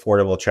lot of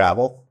affordable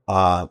travel.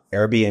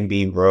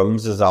 Airbnb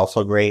rooms is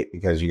also great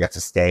because you get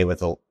to stay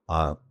with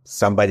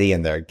somebody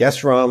in their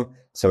guest room.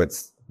 So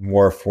it's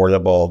more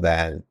affordable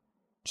than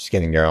just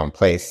getting your own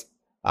place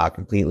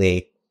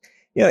completely.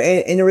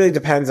 And it really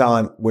depends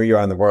on where you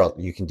are in the world.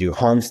 You can do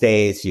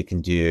homestays. You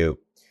can do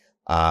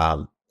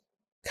couch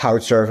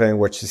surfing,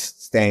 which is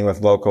staying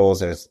with locals.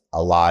 There's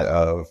a lot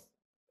of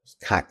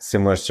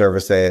similar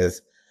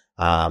services.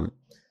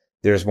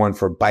 There's one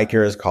for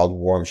bikers called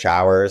Warm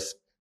Showers.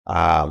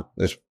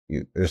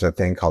 There's a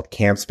thing called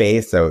Camp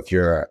Space. So if you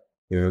have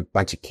a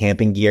bunch of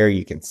camping gear,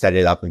 you can set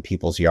it up in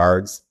people's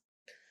yards.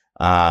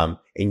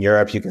 In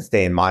Europe, you can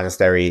stay in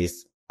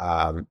monasteries.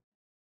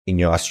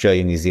 In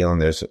Australia, New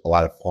Zealand, there's a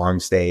lot of farm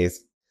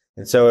stays.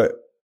 And so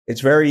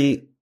it's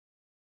very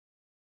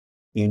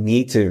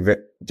unique to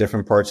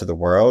different parts of the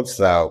world.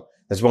 So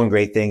that's one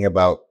great thing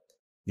about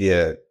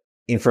the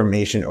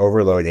information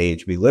overload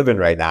age we live in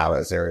right now,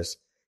 is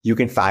you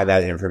can find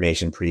that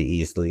information pretty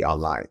easily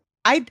online.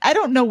 I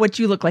don't know what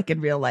you look like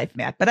in real life,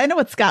 Matt, but I know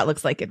what Scott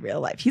looks like in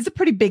real life. He's a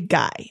pretty big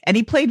guy and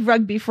he played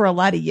rugby for a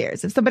lot of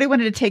years. If somebody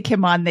wanted to take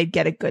him on, they'd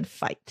get a good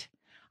fight.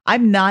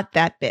 I'm not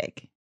that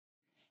big.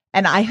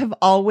 And I have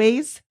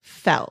always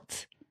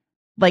felt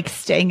like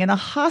staying in a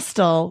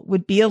hostel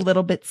would be a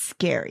little bit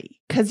scary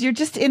because you're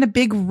just in a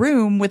big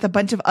room with a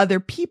bunch of other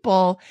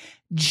people,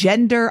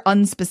 gender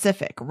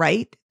unspecific,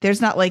 right?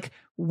 There's not like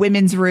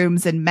women's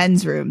rooms and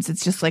men's rooms.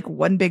 It's just like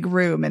one big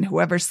room and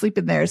whoever's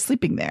sleeping there is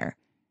sleeping there.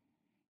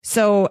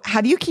 So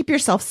how do you keep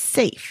yourself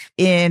safe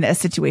in a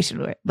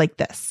situation like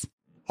this?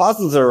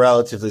 Hostels are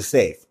relatively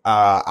safe.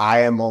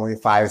 I am only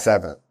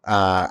 5'7".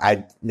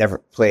 I never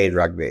played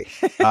rugby.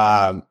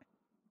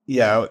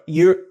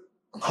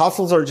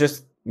 Hostels are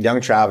just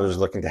young travelers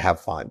looking to have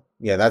fun.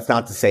 That's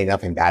not to say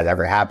nothing bad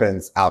ever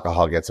happens.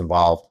 Alcohol gets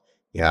involved,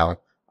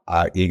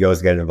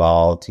 egos get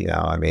involved.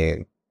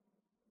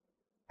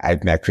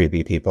 I've met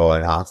creepy people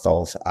in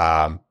hostels,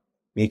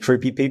 meet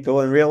creepy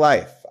people in real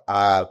life.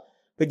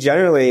 But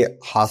generally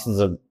hostels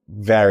are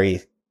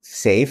very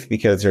safe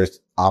because there's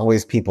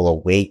always people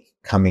awake,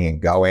 coming and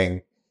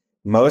going.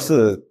 Most of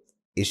the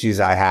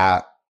issues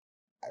I've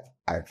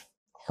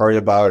heard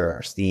about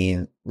or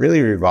seen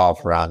really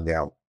revolve around,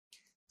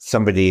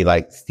 somebody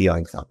like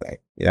stealing something,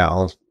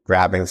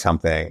 grabbing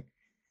something.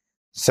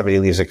 Somebody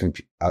leaves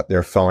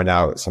their phone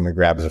out. Someone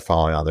grabs a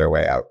phone on their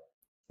way out.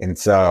 And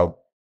so,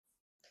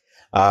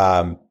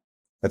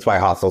 that's why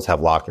hostels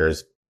have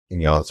lockers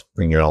and, it's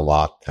bring your own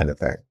lock kind of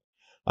thing.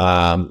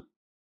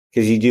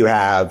 Cause you do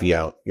have,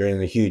 you're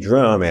in a huge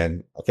room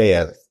and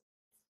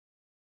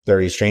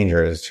 30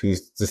 strangers,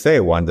 who's to say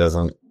one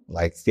doesn't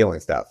like stealing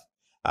stuff.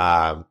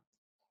 But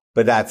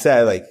that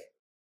said, like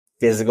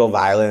physical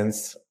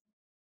violence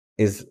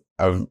is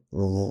a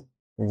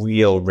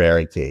real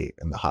rarity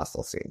in the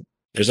hostel scene.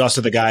 There's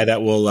also the guy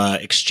that will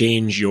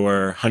exchange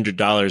your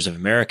 $100 of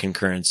American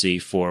currency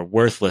for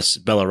worthless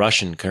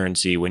Belarusian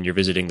currency when you're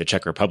visiting the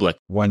Czech Republic.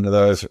 One of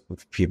those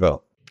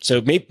people. So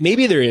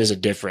maybe there is a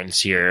difference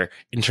here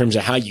in terms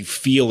of how you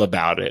feel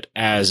about it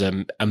as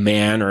a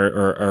man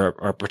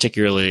or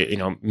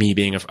particularly, me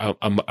being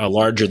a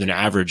larger than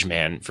average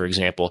man, for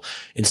example,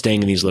 in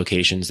staying in these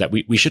locations that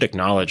we should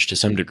acknowledge to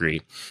some degree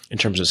in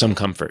terms of some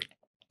comfort,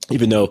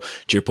 even though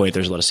to your point,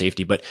 there's a lot of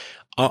safety. But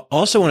I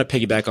also want to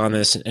piggyback on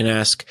this and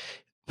ask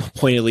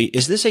pointedly,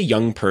 is this a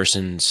young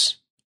person's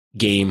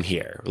game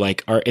here?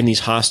 Like, are in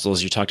these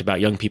hostels, you talked about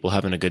young people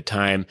having a good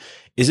time.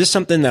 Is this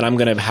something that I'm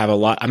going to have a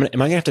lot? Am I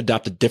going to have to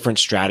adopt a different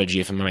strategy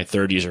if I'm in my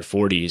 30s or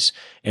 40s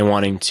and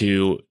wanting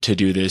to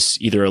do this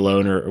either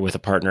alone or with a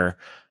partner,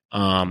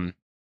 than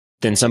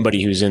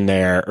somebody who's in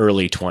their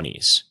early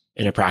 20s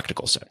in a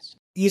practical sense?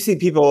 You see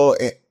people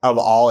of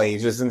all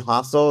ages in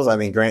hostels. I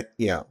mean, granted,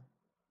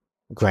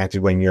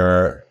 when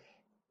you're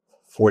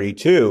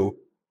 42,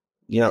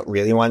 you don't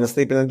really want to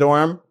sleep in a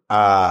dorm.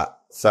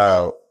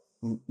 So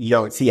you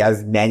don't see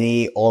as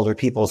many older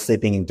people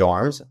sleeping in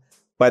dorms,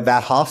 but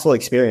that hostel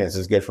experience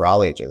is good for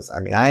all ages. I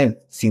mean, I've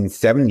seen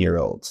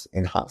 7-year-olds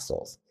in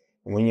hostels.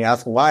 And when you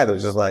ask them why, they're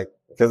just like,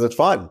 because it's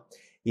fun.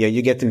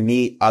 You get to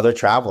meet other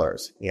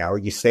travelers.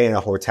 You stay in a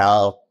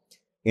hotel,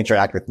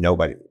 interact with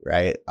nobody,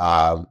 right?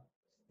 And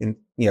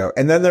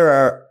then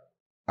there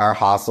are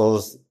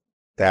hostels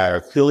that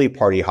are clearly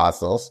party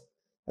hostels.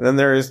 And then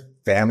there's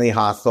family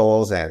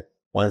hostels and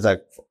ones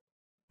that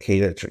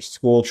cater to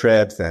school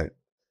trips and,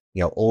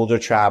 older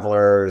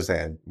travelers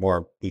and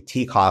more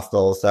boutique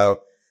hostels.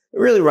 So it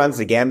really runs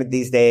the gamut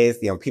these days.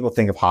 People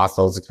think of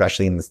hostels,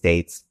 especially in the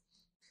States.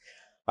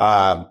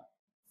 Younger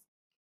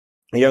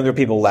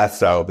people less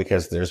so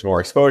because there's more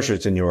exposure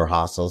to newer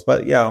hostels,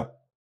 but,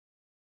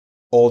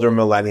 older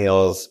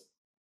millennials.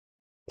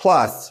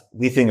 Plus,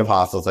 we think of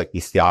hostels like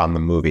you see on the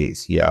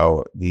movies,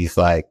 these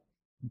like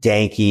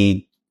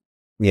danky,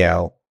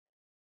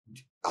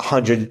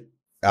 100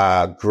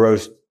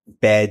 gross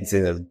beds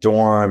in a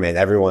dorm and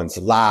everyone's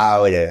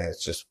loud and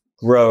it's just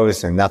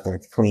gross and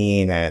nothing's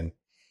clean. And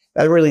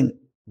that really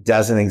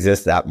doesn't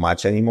exist that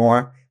much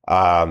anymore,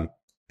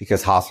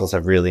 because hostels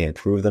have really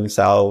improved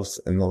themselves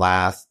in the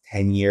last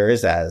 10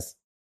 years as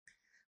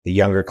the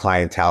younger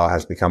clientele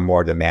has become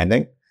more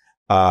demanding,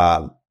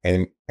 and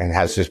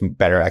has just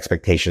better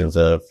expectations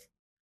of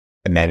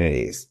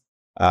amenities.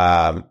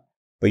 But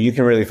you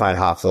can really find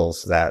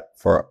hostels that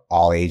for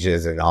all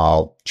ages and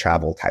all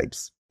travel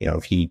types.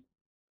 If you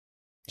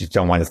just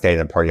don't want to stay in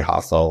a party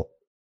hostel,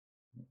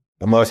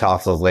 but most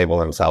hostels label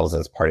themselves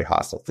as party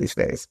hostels these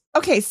days.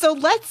 Okay, so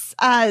let's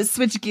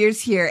switch gears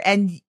here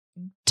and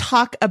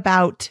talk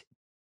about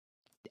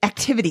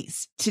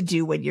activities to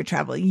do when you're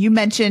traveling. You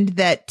mentioned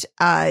that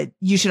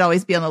you should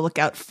always be on the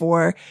lookout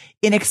for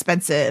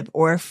inexpensive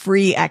or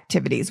free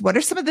activities. What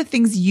are some of the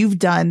things you've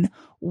done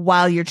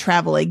while you're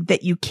traveling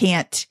that you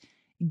can't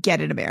get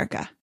in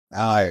America?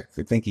 I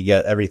think you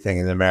get everything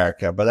in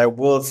America, but I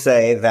will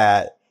say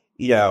that,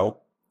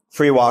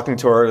 free walking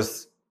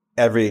tours,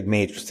 every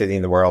major city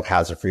in the world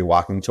has a free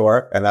walking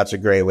tour. And that's a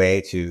great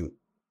way to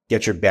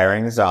get your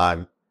bearings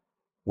on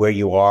where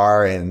you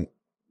are and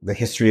the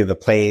history of the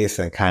place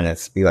and kind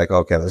of be like,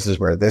 okay, this is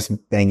where this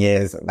thing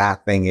is and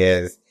that thing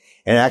is.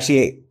 and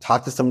actually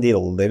talk to somebody that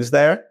lives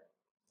there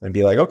and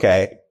be like,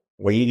 okay,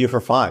 what do you do for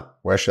fun?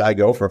 Where should I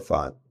go for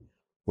fun?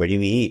 Where do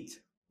you eat?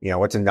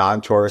 What's a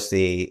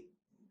non-touristy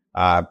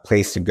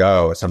place to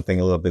go? Something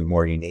a little bit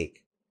more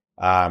unique.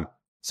 So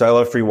I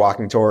love free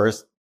walking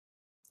tours.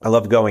 I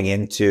love going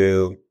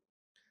into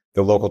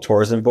the local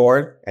tourism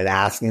board and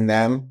asking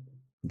them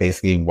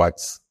basically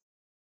what's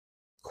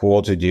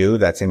cool to do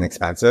that's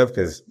inexpensive,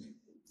 because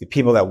the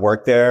people that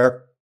work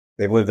there,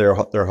 they've lived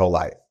their whole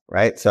life,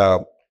 right?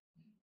 So,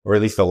 or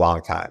at least a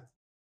long time.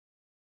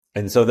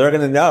 And so they're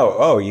going to know,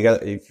 oh,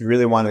 if you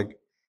really want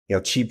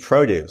to, cheap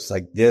produce,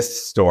 like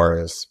this store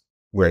is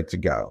where to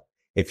go.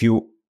 If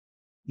you,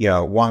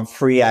 want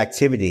free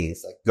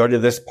activities, like go to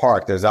this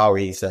park, there's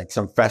always like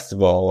some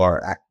festival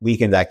or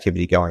weekend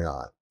activity going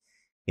on.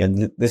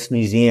 This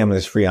museum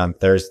is free on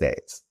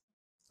Thursdays.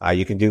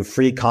 You can do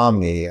free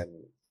comedy and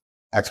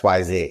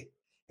XYZ.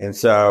 And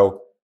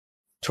so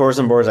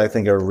tourism boards, I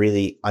think, are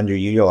really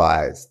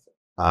underutilized,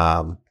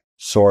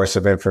 source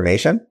of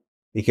information,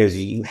 because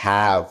you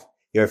have,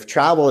 if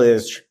travel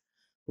is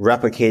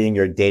replicating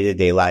your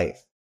day-to-day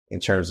life in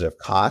terms of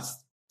cost,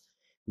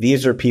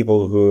 these are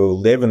people who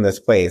live in this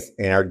place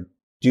and are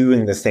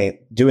doing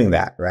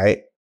that,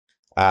 right?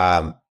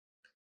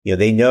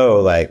 They know,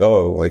 like,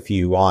 oh, if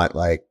you want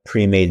like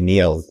pre-made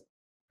meals,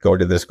 go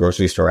to this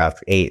grocery store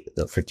after 8,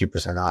 they're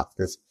 50% off.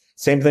 Because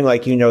same thing,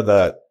 like,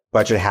 the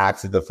budget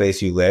hacks of the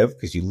place you live,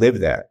 because you live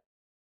there,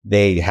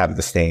 they have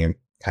the same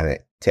kind of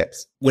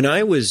tips. When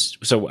I was,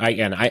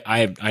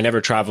 I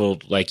never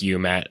traveled like you,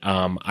 Matt.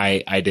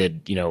 I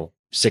did,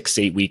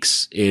 6-8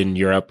 weeks in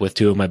Europe with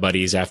 2 of my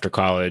buddies after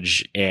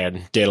college,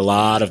 and did a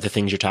lot of the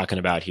things you're talking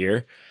about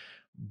here.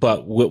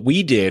 But what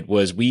we did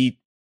was we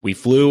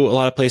flew a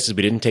lot of places.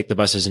 We didn't take the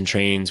buses and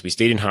trains. We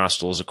stayed in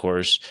hostels, of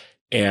course,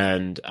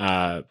 and,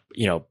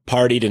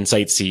 partied and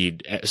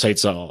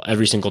sightsaw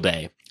every single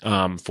day,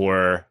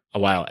 for a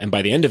while. And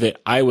by the end of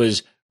it, I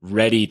was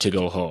ready to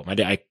go home.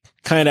 I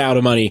kind of out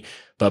of money,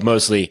 but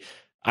mostly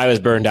I was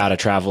burned out of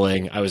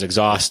traveling. I was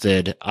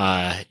exhausted.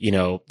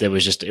 It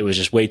was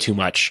just way too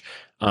much,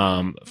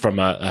 from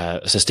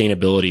a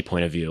sustainability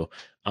point of view.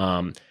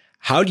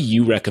 How do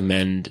you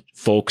recommend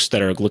folks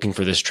that are looking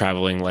for this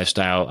traveling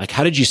lifestyle? Like,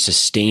 how did you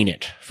sustain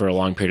it for a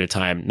long period of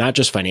time, not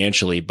just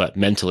financially, but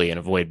mentally, and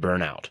avoid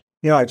burnout?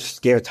 I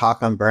just gave a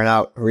talk on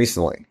burnout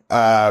recently.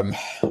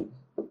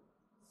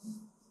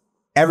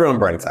 Everyone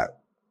burns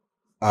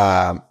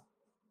out.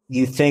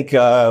 You think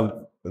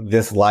of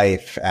this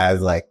life as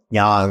like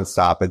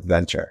non-stop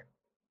adventure,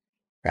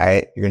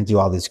 right? You're going to do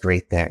all these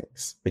great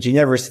things, but you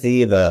never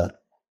see the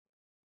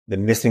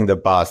missing the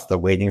bus, the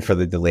waiting for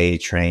the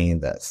delayed train,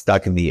 the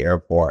stuck in the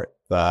airport,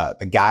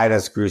 the guy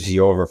that screws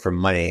you over for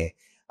money,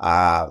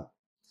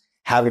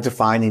 having to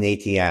find an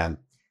ATM,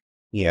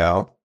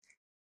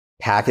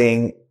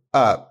 packing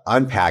up,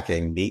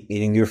 unpacking,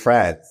 meeting new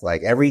friends.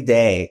 Like every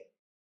day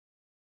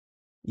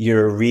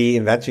you're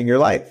reinventing your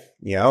life,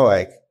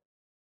 like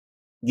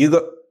you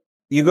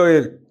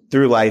go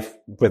through life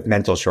with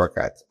mental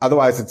shortcuts.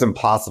 Otherwise it's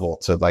impossible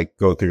to like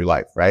go through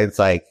life, right? It's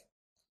like,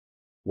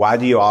 why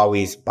do you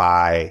always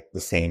buy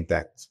the same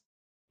things?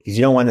 Because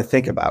you don't want to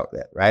think about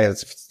it, right?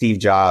 It's Steve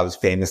Jobs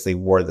famously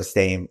wore the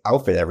same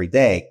outfit every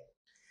day.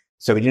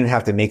 So he didn't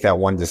have to make that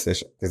one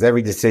decision, because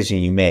every decision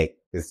you make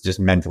is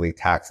just mentally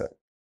taxing.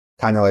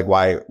 Kind of like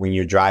why when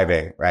you're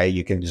driving, right?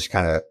 You can just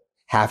kind of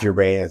half your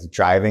brain is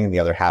driving and the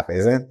other half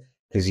isn't,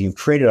 because you've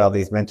created all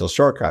these mental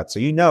shortcuts. So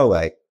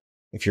like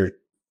if you're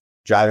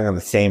driving on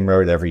the same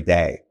road every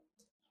day,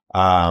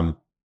 you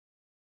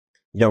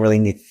don't really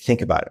need to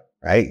think about it,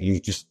 right?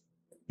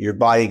 Your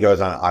body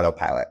goes on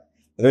autopilot.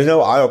 But there's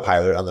no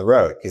autopilot on the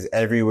road, because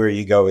everywhere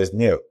you go is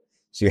new.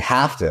 So you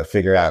have to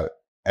figure out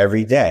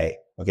every day,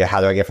 okay, how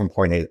do I get from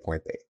point A to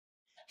point B?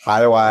 How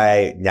do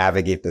I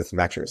navigate this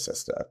metro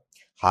system?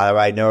 How do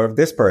I know if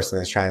this person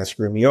is trying to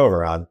screw me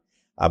over on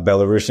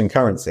Belarusian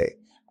currency?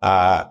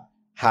 How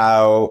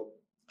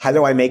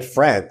do I make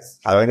friends?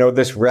 How do I know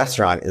this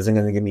restaurant isn't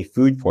going to give me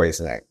food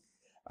poisoning?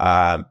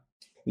 And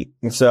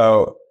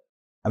so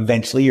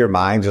eventually your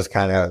mind just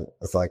kind of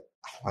is like,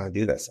 I don't want to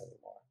do this anymore.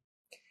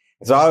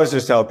 And so I always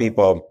just tell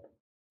people,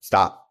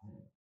 stop,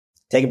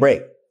 take a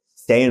break,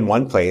 stay in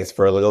one place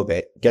for a little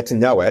bit, get to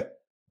know it,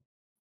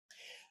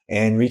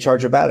 and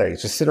recharge your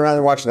batteries. Just sit around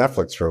and watch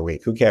Netflix for a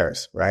week. Who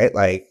cares, right?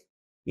 Like,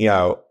 you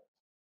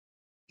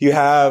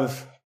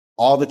have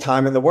all the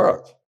time in the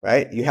world,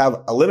 right? You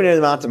have a limited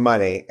amount of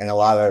money and a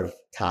lot of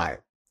time.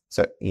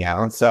 So,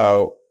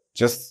 so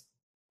just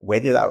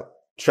wait it out.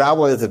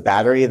 Travel is a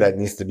battery that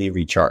needs to be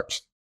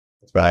recharged.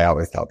 That's what I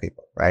always tell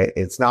people, right?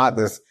 It's not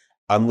this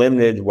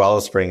unlimited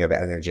wellspring of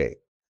energy.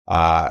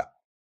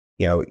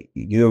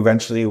 You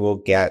eventually will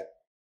get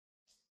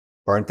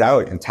burnt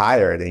out and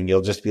tired, and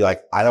you'll just be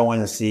like, I don't want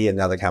to see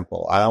another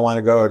temple. I don't want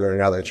to go to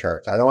another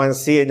church. I don't want to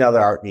see another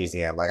art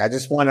museum. Like, I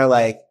just want to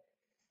like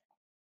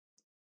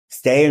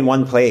stay in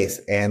one place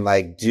and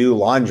like do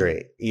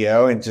laundry,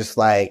 and just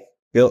like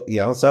build,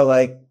 so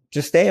like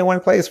just stay in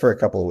one place for a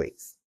couple of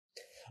weeks.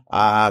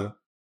 And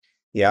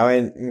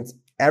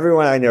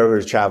everyone I know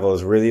who's traveled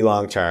is really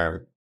long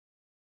term.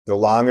 the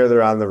longer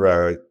they're on the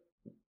road,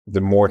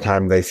 the more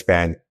time they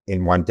spend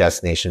in one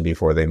destination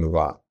before they move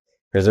on.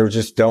 Because they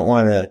just don't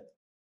want to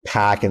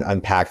pack and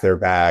unpack their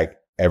bag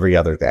every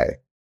other day.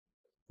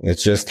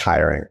 It's just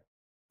tiring.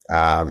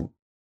 And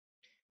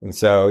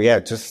so, yeah,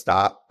 just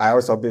stop. I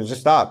always tell people,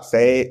 just stop.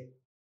 Stay.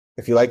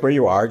 If you like where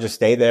you are, just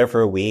stay there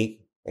for a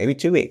week, maybe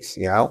 2 weeks,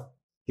 you know?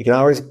 You can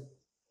always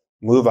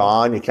move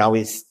on. You can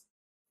always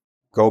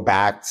go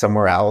back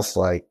somewhere else.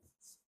 Like,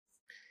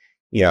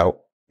 you know,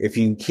 if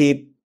you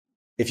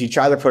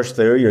try to push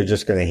through, you're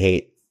just going to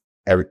hate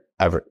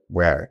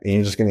everywhere. And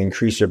you're just going to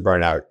increase your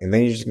burnout. And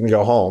then you're just going to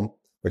go home,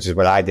 which is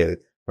what I did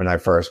when I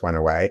first went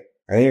away.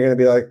 And then you're going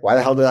to be like, why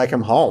the hell did I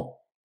come home?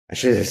 I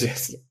should have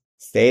just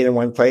stayed in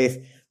one place,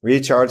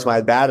 recharged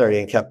my battery,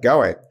 and kept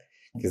going.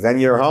 Because then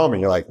you're home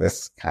and you're like,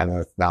 this kind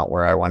of not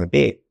where I want to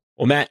be.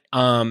 Well, Matt,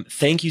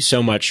 thank you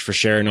so much for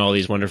sharing all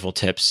these wonderful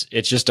tips.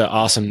 It's just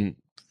awesome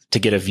to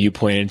get a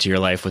viewpoint into your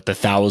life with the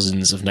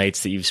thousands of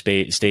nights that you've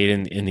stayed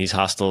in these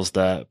hostels,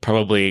 the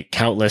probably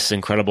countless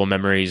incredible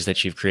memories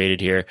that you've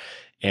created here,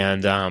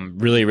 and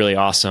really, really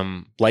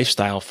awesome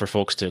lifestyle for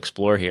folks to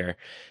explore here.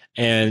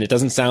 And it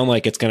doesn't sound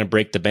like it's going to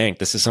break the bank.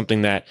 This is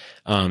something that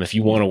if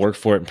you want to work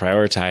for it and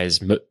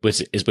prioritize,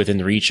 is within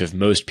the reach of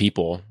most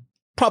people,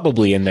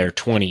 probably in their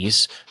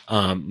 20s,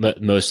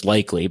 most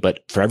likely,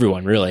 but for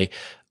everyone really,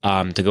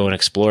 to go and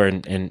explore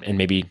and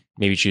maybe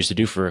choose to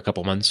do for a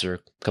couple months or a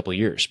couple of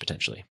years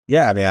potentially.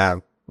 Yeah, I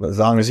mean, as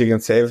long as you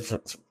can save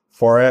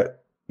for it,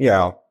 you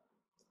know,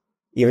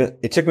 even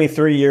it took me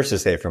 3 years to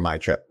save for my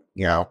trip.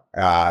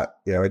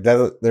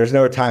 There's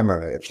no time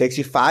limit. If it takes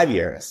you 5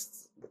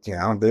 years,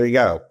 there you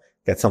go.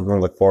 Get something to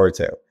look forward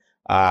to.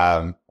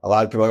 A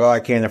lot of people are like, oh, I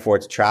can't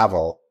afford to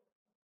travel.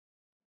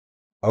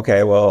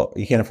 Okay, well,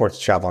 you can't afford to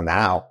travel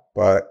now,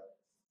 but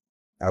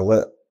a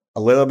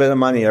little bit of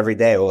money every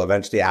day will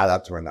eventually add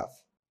up to enough.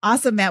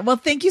 Awesome, Matt. Well,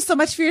 thank you so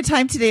much for your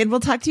time today, and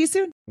we'll talk to you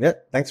soon. Yeah,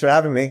 thanks for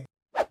having me.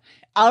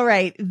 All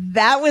right.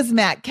 That was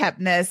Matt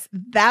Kepnes.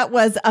 That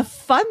was a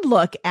fun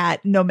look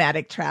at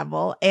nomadic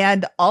travel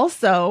and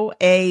also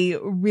a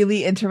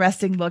really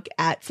interesting look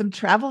at some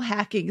travel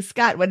hacking.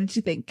 Scott, what did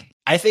you think?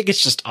 I think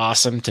it's just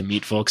awesome to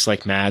meet folks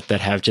like Matt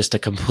that have just a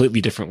completely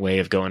different way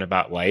of going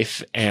about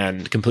life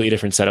and completely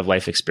different set of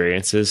life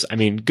experiences. I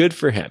mean, good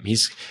for him.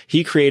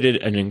 He created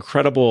an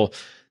incredible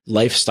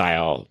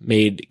lifestyle,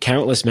 made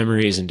countless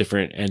memories and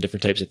different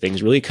types of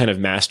things, really kind of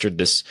mastered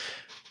this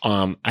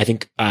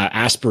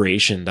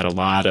aspiration that a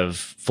lot of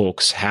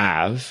folks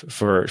have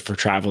for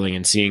traveling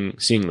and seeing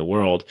the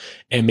world,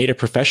 and made a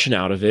profession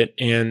out of it,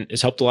 and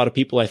has helped a lot of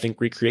people, I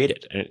think, recreate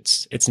it. And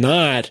it's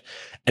not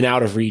an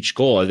out of reach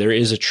goal. There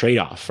is a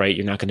trade-off, right?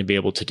 You're not going to be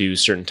able to do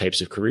certain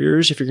types of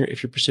careers if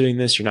you're pursuing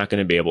this. You're not going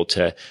to be able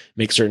to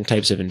make certain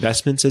types of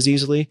investments as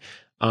easily.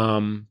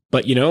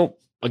 But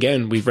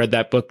again, we've read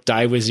that book,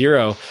 Die with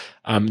Zero.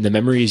 The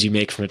memories you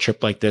make from a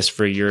trip like this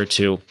for a year or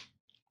two,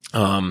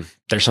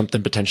 there's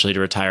something potentially to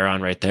retire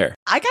on right there.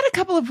 I got a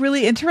couple of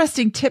really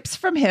interesting tips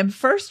from him.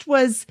 First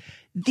was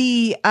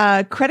the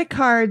credit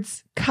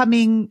cards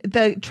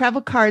the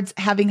travel cards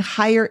having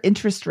higher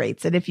interest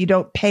rates. And if you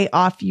don't pay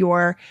off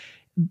your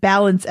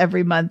balance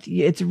every month,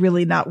 it's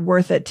really not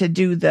worth it to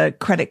do the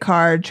credit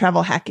card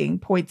travel hacking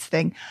points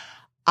thing.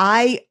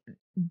 I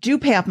do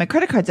pay off my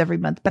credit cards every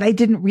month, but I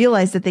didn't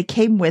realize that they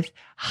came with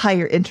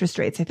higher interest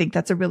rates. I think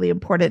that's a really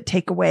important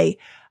takeaway.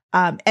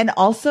 And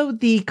also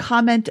the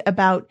comment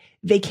about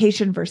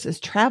vacation versus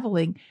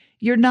traveling.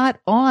 You're not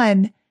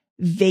on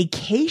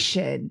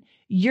vacation.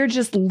 You're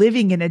just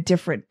living in a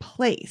different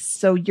place.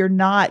 So you're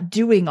not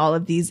doing all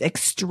of these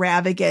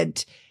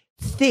extravagant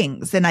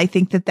things. And I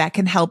think that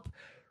can help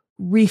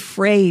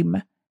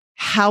reframe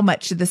how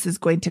much this is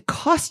going to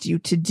cost you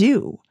to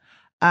do.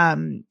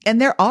 And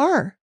there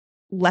are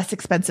less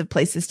expensive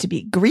places to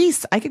be.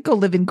 Greece, I could go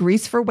live in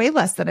Greece for way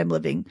less than I'm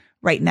living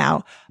right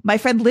now. My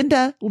friend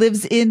Linda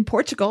lives in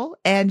Portugal,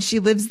 and she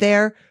lives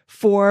there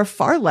for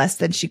far less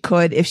than she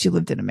could if she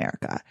lived in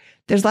America.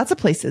 There's lots of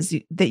places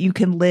that you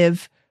can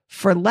live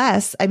for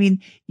less. I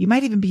mean, you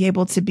might even be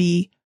able to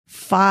be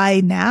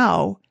FI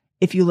now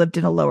if you lived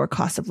in a lower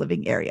cost of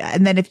living area.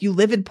 And then if you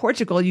live in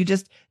Portugal, you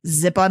just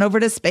zip on over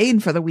to Spain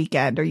for the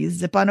weekend, or you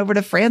zip on over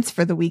to France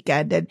for the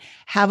weekend and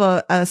have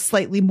a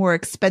slightly more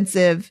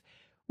expensive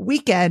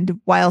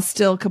weekend while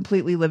still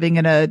completely living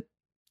in a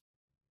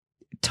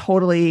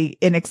totally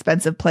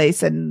inexpensive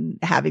place and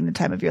having the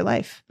time of your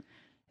life.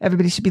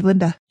 Everybody should be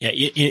Linda. Yeah.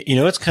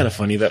 It's kind of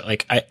funny that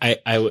like,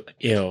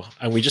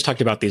 we just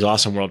talked about these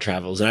awesome world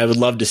travels, and I would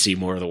love to see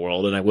more of the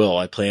world, and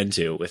I plan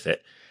to with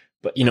it.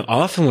 But,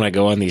 often when I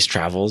go on these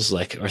travels,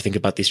 or think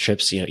about these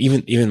trips,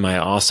 even my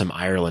awesome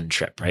Ireland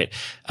trip, right?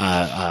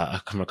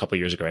 A couple of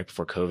years ago, right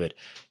before COVID,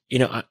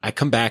 I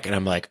come back and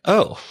I'm like,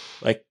 oh,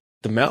 like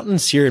the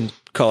mountains here in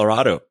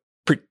Colorado,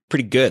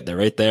 pretty good. They're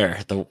right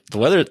there. The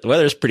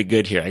weather's pretty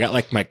good here. I got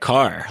like my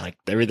car, like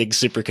everything's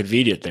super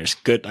convenient. There's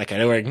good, like I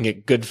know where I can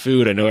get good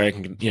food. I know where I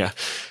can,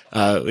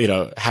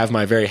 have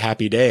my very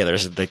happy day.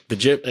 There's the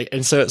gym.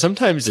 And so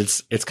sometimes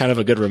it's kind of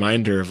a good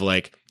reminder of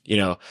like,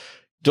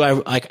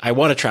 I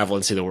want to travel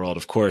and see the world,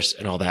 of course,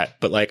 and all that.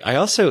 But like,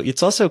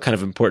 it's also kind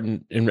of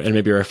important and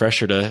maybe a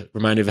refresher to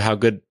remind you of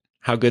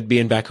how good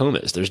being back home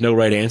is. There's no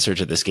right answer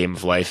to this game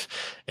of life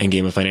and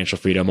game of financial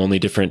freedom. Only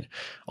different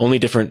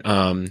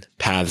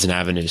paths and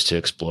avenues to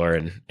explore.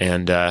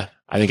 And I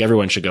think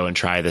everyone should go and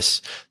try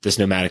this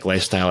nomadic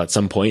lifestyle at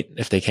some point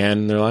if they can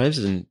in their lives.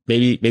 And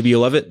maybe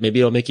you'll love it. Maybe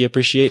it'll make you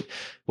appreciate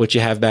what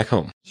you have back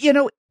home.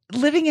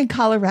 Living in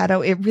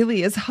Colorado, it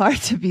really is hard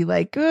to be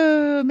like,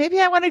 oh,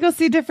 maybe I want to go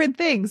see different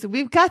things.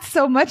 We've got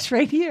so much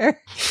right here.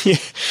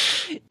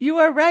 You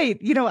are right.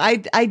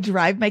 I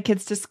drive my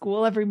kids to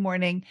school every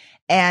morning,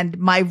 and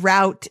my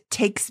route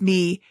takes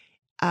me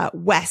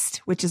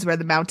west, which is where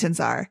the mountains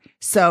are.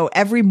 So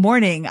every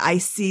morning I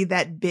see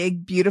that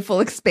big, beautiful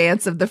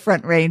expanse of the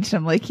Front Range.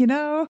 I'm like,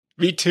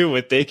 me too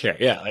with daycare.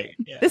 Yeah.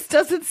 This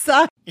doesn't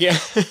suck. Yeah.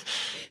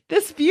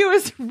 This view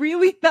is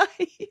really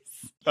nice.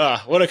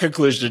 What a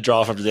conclusion to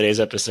draw from today's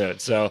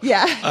episode. So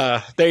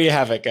yeah, there you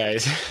have it,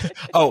 guys.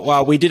 Oh,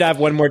 wow. We did have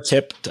one more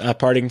tip,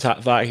 parting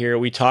thought here.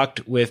 We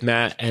talked with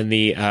Matt and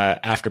the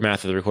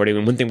aftermath of the recording.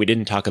 And one thing we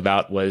didn't talk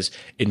about was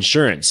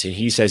insurance. And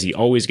he says he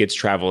always gets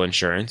travel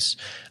insurance.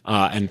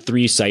 And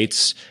 3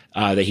 sites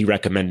that he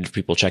recommended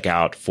people check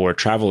out for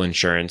travel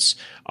insurance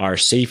are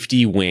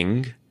Safety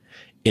Wing,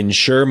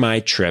 Insure My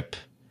Trip,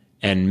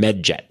 and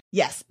MedJet.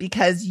 Yes,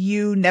 because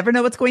you never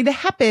know what's going to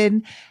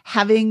happen.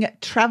 Having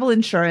travel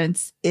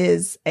insurance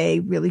is a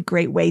really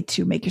great way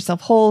to make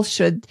yourself whole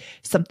should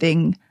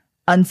something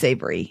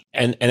unsavory.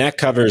 And that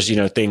covers,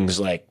 things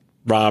like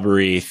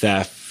robbery,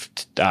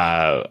 theft,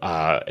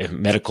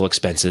 medical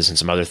expenses, and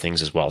some other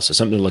things as well. So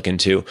something to look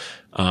into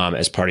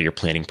as part of your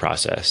planning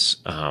process,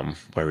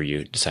 wherever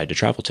you decide to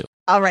travel to.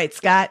 All right,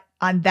 Scott,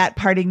 on that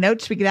parting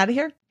note, should we get out of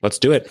here? Let's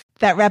do it.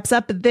 That wraps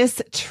up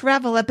this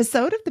travel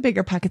episode of the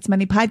Bigger Pockets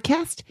Money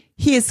Podcast.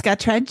 He is Scott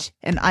Trench,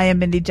 and I am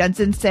Mindy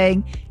Jensen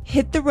saying,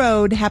 hit the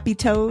road, happy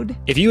toad.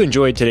 If you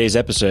enjoyed today's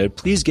episode,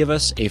 please give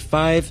us a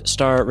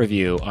 5-star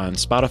review on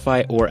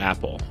Spotify or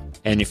Apple.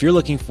 And if you're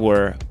looking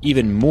for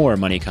even more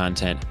money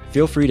content,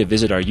 feel free to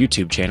visit our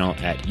YouTube channel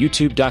at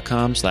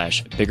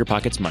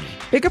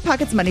youtube.com/biggerpocketsmoney. Bigger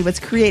Pockets Money was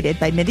created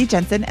by Mindy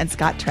Jensen and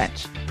Scott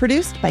Trench.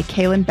 Produced by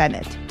Kaylin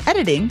Bennett.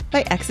 Editing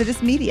by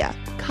Exodus Media.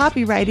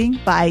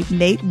 Copywriting by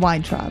Nate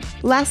Weintraub.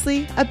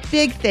 Lastly, a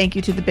big thank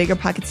you to the Bigger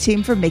Pockets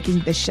team for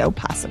making this show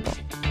possible.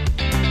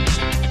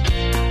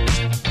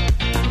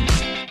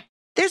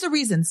 There's a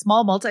reason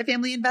small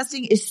multifamily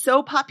investing is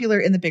so popular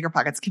in the Bigger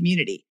Pockets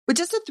community. With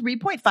just a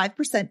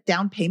 3.5%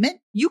 down payment,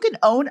 you can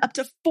own up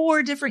to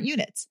 4 different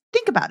units.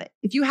 Think about it.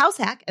 If you house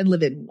hack and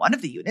live in one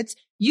of the units,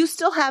 you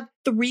still have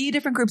 3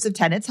 different groups of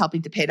tenants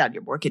helping to pay down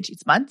your mortgage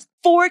each month,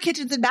 4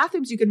 kitchens and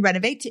bathrooms you can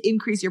renovate to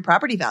increase your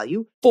property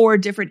value, 4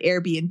 different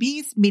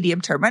Airbnbs,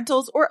 medium-term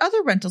rentals, or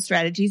other rental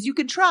strategies you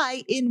can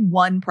try in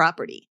one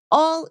property,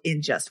 all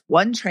in just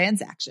one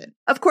transaction.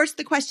 Of course,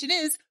 the question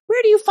is,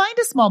 where do you find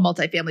a small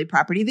multifamily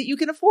property that you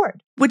can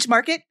afford? Which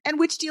market and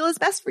which deal is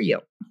best for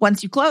you?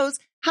 Once you close,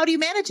 how do you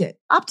manage it,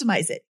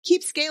 optimize it,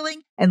 keep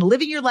scaling, and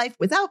living your life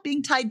without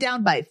being tied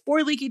down by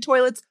 4 leaky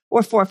toilets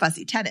or 4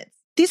 fussy tenants?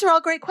 These are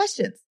all great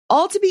questions,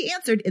 all to be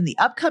answered in the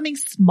upcoming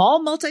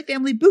Small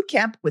Multifamily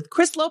Bootcamp with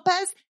Chris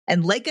Lopez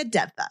and Leica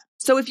Devtha.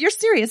 So if you're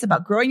serious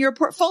about growing your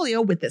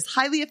portfolio with this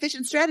highly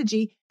efficient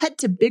strategy, head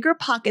to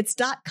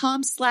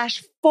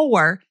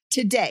biggerpockets.com/4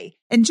 today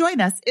and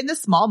join us in the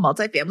Small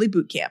Multifamily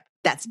Bootcamp.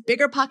 That's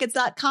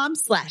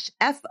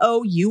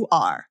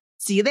biggerpockets.com/FOUR.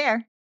 See you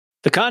there.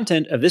 The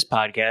content of this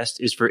podcast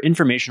is for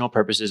informational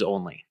purposes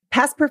only.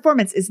 Past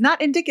performance is not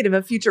indicative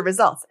of future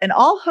results, and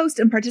all host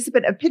and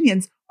participant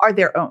opinions are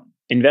their own.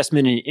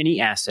 Investment in any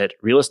asset,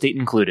 real estate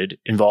included,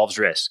 involves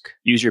risk.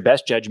 Use your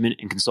best judgment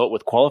and consult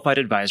with qualified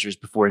advisors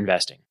before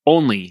investing.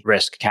 Only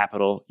risk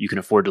capital you can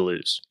afford to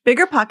lose.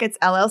 Bigger Pockets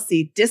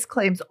LLC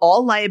disclaims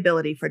all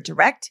liability for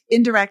direct,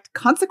 indirect,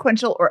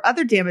 consequential, or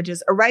other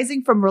damages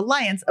arising from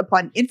reliance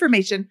upon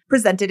information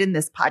presented in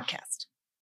this podcast.